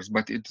 of course,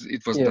 but it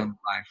was Yeah, done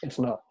live. it's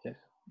not. Yeah.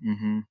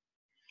 Mm-hmm.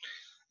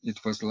 It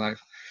was live.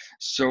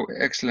 So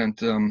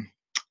excellent.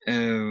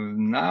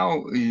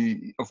 Now,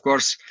 of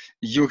course,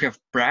 you have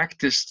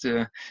practiced.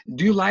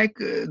 Do you like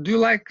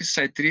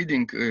sight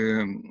reading,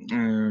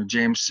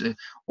 James,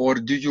 or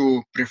do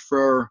you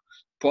prefer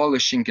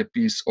polishing a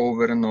piece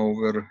over and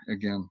over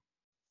again?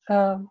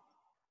 Um,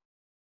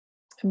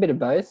 a bit of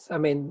both. I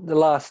mean, the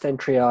last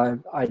entry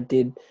I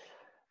did,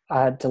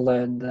 I had to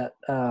learn that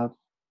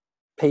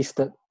piece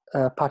that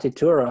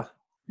Partitura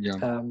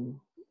Yeah.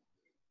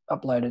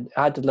 uploaded.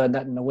 I had to learn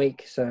that in a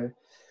week. So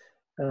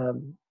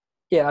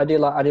yeah, I do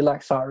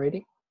like sight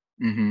reading.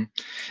 Mm-hmm.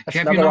 That's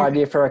Have you another know?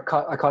 idea for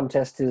a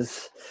contest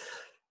is,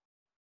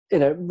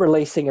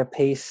 releasing a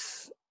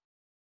piece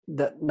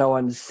that no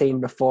one's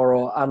seen before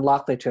or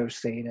unlikely to have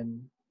seen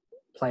and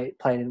play it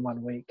in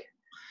 1 week.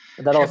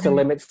 But that Have also you?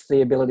 limits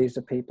the abilities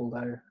of people,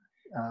 though.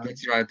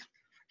 That's right.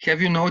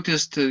 Have you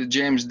noticed,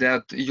 James,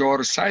 that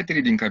your sight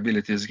reading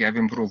abilities have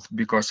improved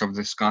because of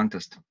this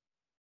contest?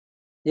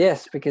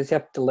 Yes, because you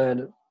have to learn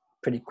it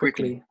pretty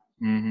Quickly.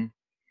 quickly. Mm-hmm.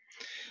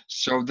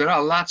 So there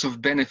are lots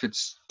of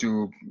benefits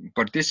to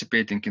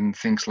participating in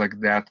things like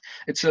that.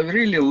 It's a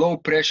really low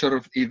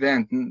pressure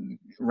event,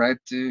 right?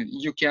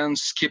 You can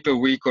skip a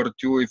week or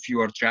two if you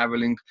are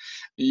traveling.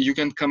 You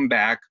can come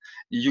back.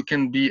 You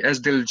can be as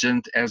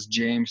diligent as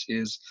James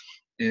is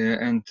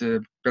and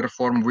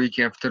perform week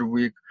after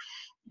week.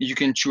 You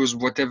can choose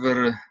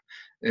whatever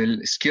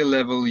skill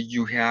level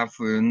you have,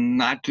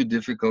 not too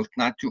difficult,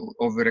 not too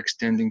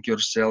overextending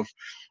yourself.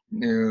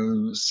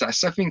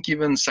 Something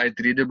even sight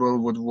readable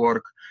would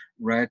work,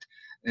 right?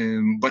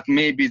 But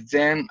maybe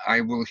then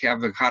I will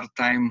have a hard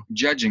time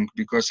judging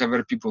because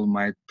other people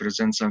might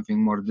present something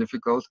more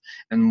difficult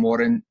and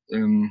more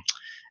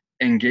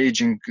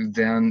engaging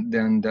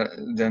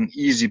than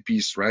easy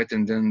piece, right?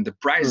 And then the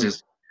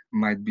prizes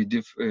might be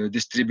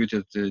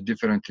distributed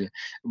differently.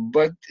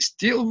 But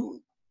still,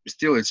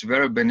 it's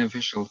very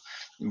beneficial,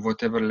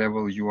 whatever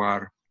level you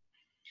are,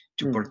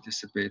 to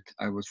participate,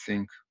 I would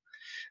think.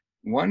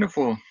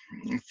 Wonderful.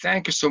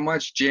 Thank you so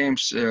much,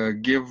 James.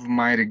 Give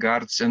my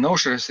regards,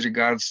 Aushra's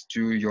regards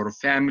to your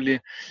family.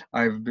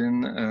 I've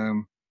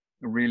been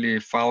really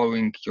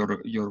following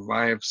your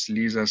wife's,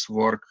 Lisa's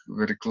work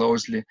very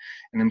closely,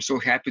 and I'm so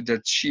happy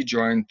that she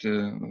joined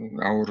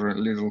our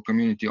little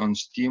community on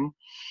Steam.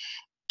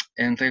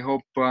 And I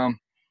hope to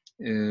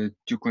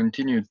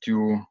continue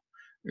to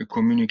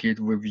communicate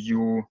with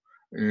you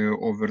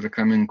over the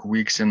coming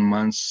weeks and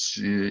months,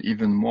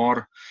 even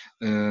more.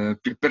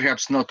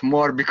 Perhaps not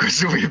more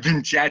because we've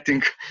been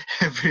chatting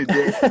every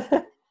day,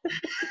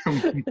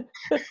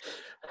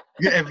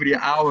 every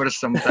hour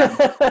sometimes.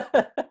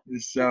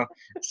 So,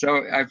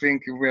 so I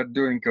think we're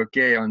doing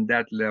okay on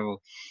that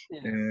level,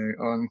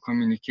 on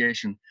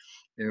communication.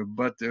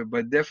 But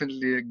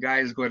definitely,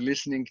 guys who are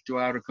listening to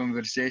our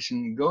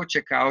conversation, go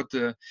check out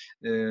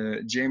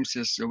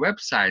James's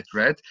website,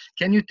 right?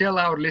 Can you tell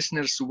our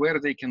listeners where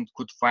they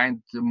could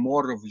find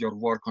more of your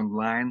work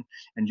online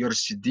and your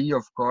CD,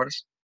 of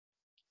course?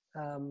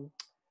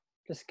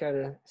 Just go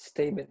to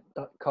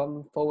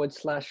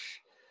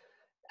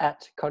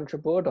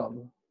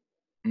steamit.com/@contribordom.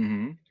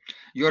 Mm-hmm.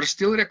 You're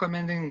still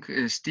recommending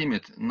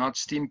Steemit, not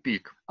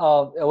Steampeak.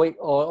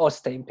 Or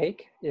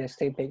Steampeak. Yeah,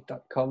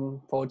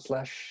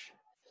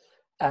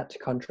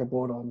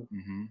 steampeak.com/@contribordom.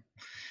 Mm-hmm.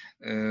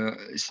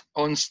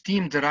 On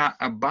Steam, there are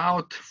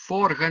about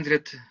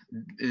 400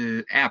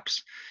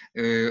 apps,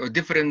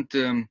 different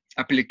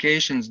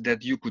applications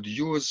that you could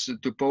use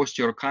to post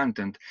your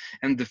content.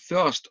 And the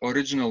first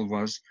original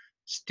was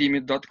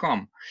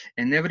steamit.com,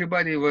 and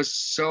everybody was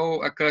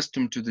so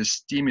accustomed to the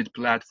Steemit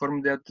platform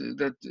that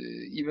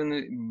even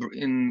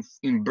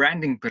in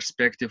branding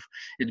perspective,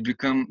 it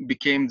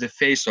became the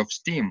face of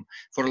Steam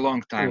for a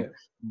long time.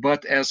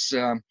 But as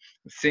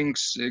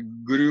things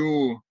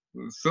grew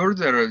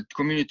further,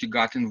 community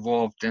got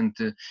involved and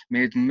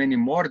made many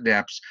more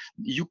dApps.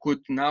 You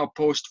could now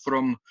post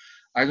from,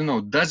 I don't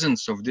know,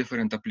 dozens of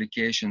different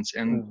applications,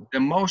 and the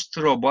most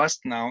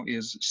robust now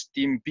is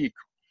Steampeak,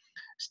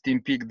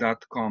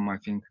 steampeak.com, I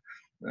think.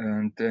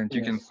 And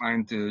you can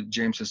find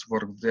James's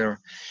work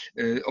there.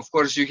 Of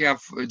course, you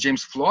have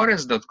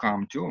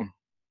jamesflores.com too.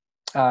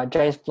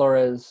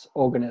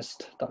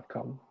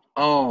 JamesFloresOrganist.com.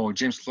 Oh,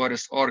 James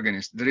Flores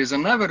Organist. There is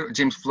another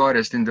James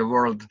Flores in the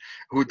world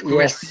who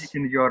has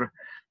taken your...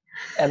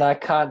 And I'm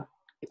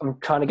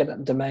trying to get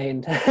that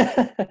domain.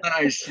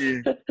 I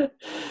see.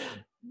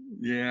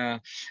 Yeah.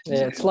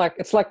 Yeah, it's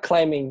like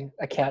claiming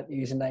account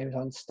usernames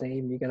on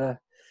Steam. You gotta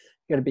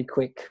be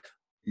quick.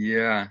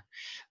 Yeah,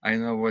 I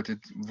know what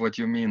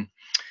you mean.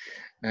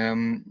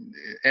 Um,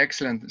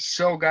 Excellent.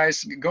 So,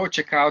 guys, go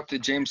check out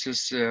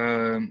James's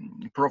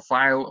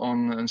profile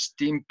on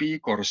Steam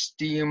Peak or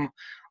Steam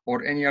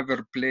or any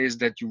other place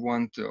that you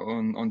want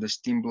on the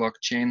Steam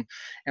blockchain.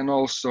 And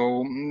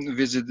also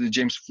visit the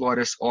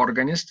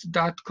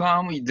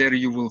jamesfloresorganist.com. There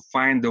you will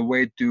find a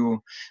way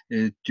to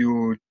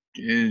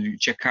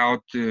check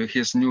out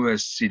his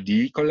newest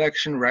CD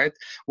collection, right?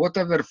 What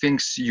other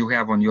things you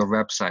have on your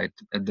website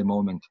at the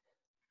moment?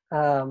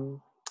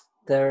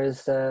 There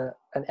is an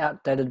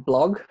outdated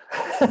blog,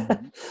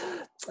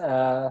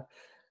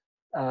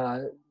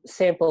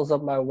 samples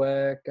of my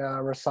work,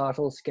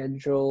 recital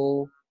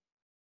schedule.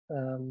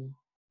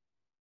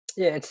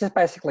 Yeah, it's just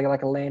basically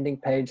like a landing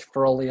page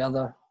for all the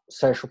other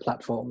social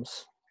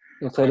platforms,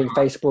 including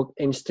Facebook,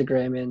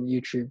 Instagram, and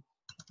YouTube.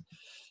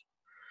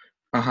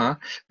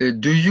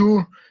 Do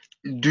you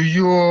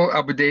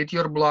update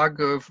your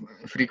blog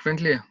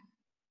frequently?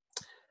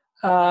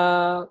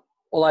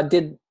 Well, I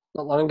did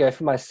not long ago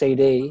for my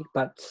CD,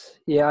 but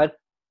yeah,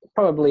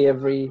 probably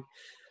every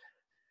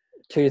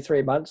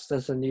 2-3 months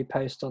there's a new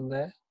post on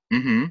there.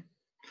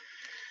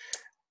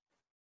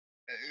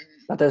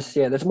 But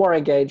there's more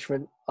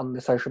engagement on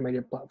the social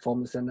media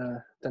platforms than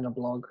a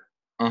blog.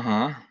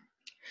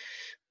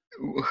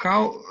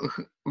 How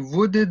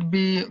would it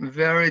be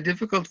very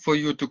difficult for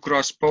you to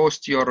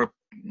cross-post your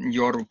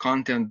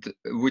content,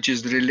 which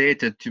is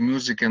related to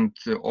music and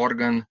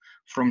organ,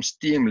 from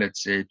Steam,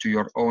 let's say, to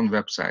your own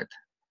website?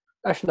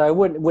 Actually, no,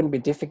 it wouldn't be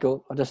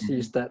difficult. I just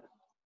use that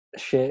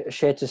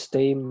share to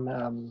Steam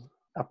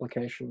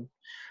application.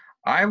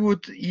 I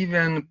would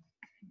even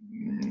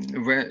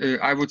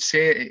I would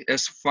say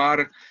as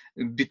far,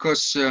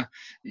 because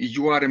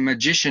you are a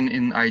magician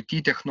in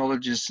IT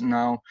technologies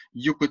now,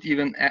 you could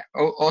even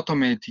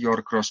automate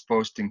your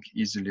cross-posting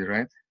easily,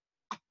 right?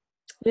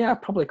 Yeah, I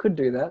probably could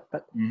do that,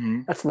 but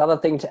that's another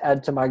thing to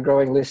add to my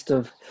growing list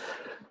of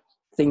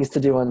things to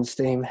do on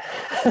Steam.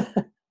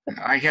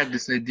 I had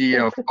this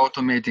idea of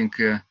automating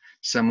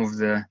some of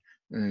the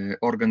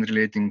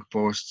organ-relating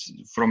posts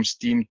from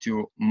Steam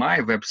to my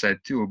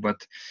website too,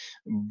 but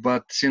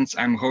since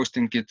I'm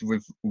hosting it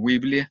with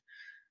Weebly,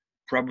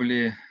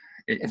 probably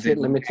it's a bit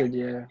limited,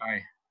 yeah.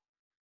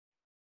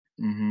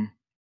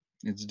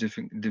 It's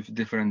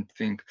different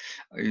thing.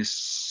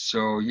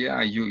 So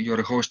yeah,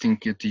 you're hosting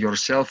it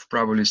yourself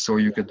probably, so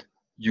you could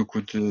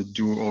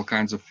do all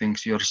kinds of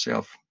things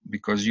yourself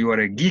because you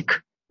are a geek,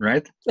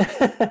 right?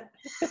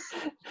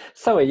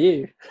 So are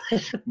you.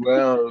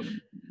 Well,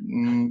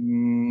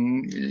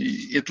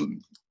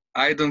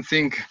 I don't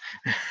think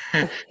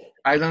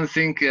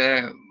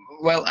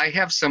well, I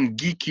have some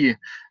geeky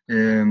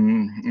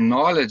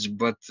knowledge,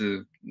 but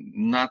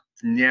not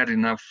near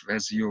enough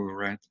as you,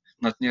 right?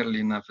 Not nearly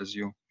enough as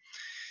you.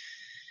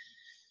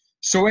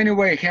 So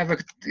anyway, have a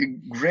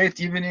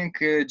great evening,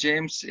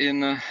 James,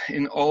 in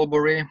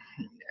Albury.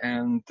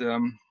 And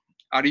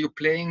are you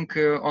playing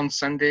on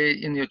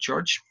Sunday in your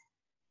church?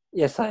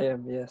 Yes, I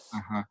am. Yes.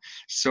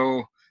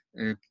 So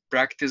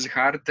practice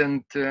hard,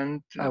 and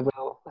I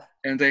will.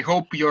 And I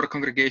hope your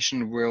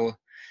congregation will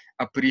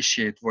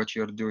appreciate what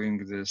you're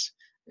doing this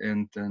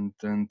and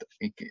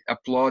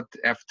applaud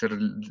after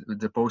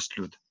the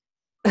postlude.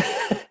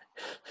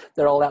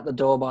 They're all out the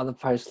door by the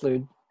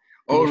postlude.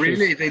 Oh,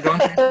 really? They don't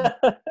listen?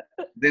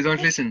 They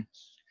don't listen?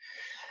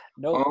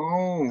 Nope.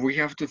 Oh, we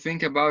have to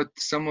think about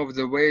some of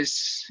the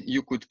ways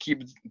you could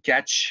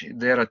catch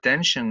their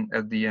attention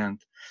at the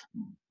end.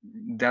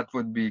 That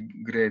would be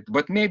great.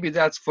 But maybe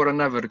that's for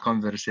another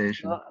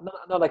conversation.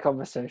 Not a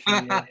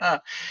conversation, yeah.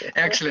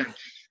 Excellent.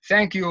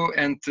 Thank you,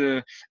 and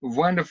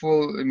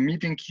wonderful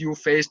meeting you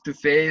face to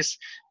face,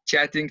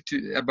 chatting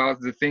about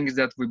the things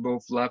that we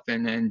both love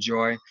and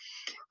enjoy.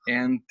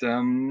 And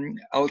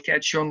I'll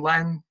catch you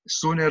online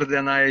sooner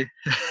than I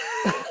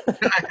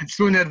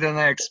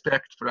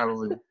expect,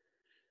 probably.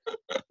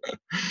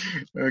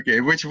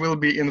 Okay, which will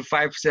be in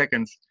 5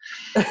 seconds.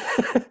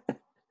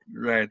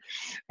 Right.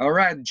 All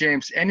right,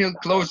 James. Any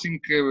closing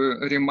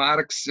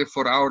remarks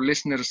for our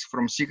listeners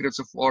from Secrets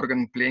of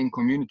Organ Playing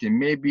community?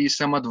 Maybe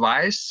some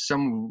advice,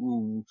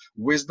 some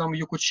wisdom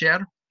you could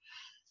share?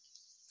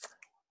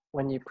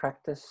 When you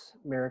practice,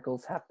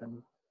 miracles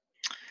happen.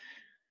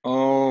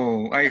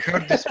 Oh, I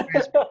heard this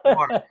phrase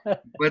before,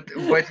 but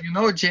you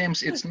know,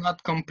 James, it's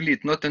not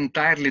complete, not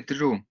entirely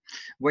true.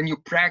 When you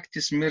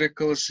practice,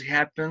 miracles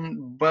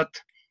happen, but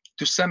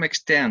to some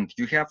extent,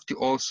 you have to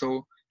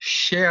also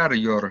share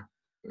your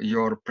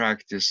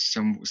practice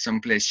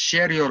someplace.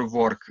 Share your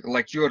work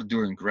like you're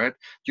doing, right?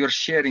 You're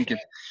sharing it,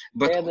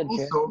 but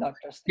also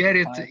share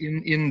it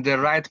in the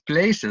right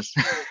places.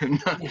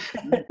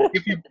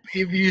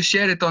 If you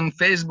share it on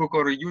Facebook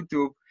or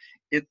YouTube,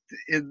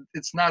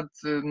 it's not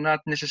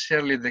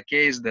necessarily the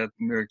case that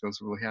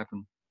miracles will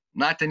happen.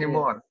 Not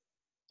anymore.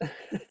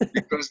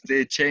 Because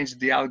they changed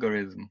the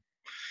algorithm.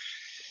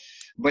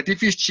 But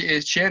if you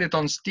share it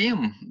on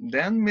Steam,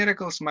 then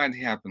miracles might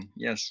happen.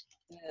 Yes.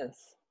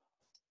 Yes.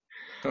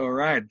 All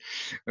right.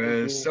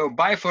 So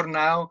bye for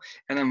now,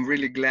 and I'm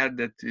really glad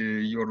that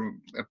you're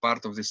a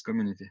part of this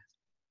community.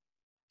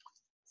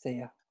 See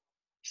ya.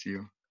 See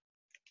you.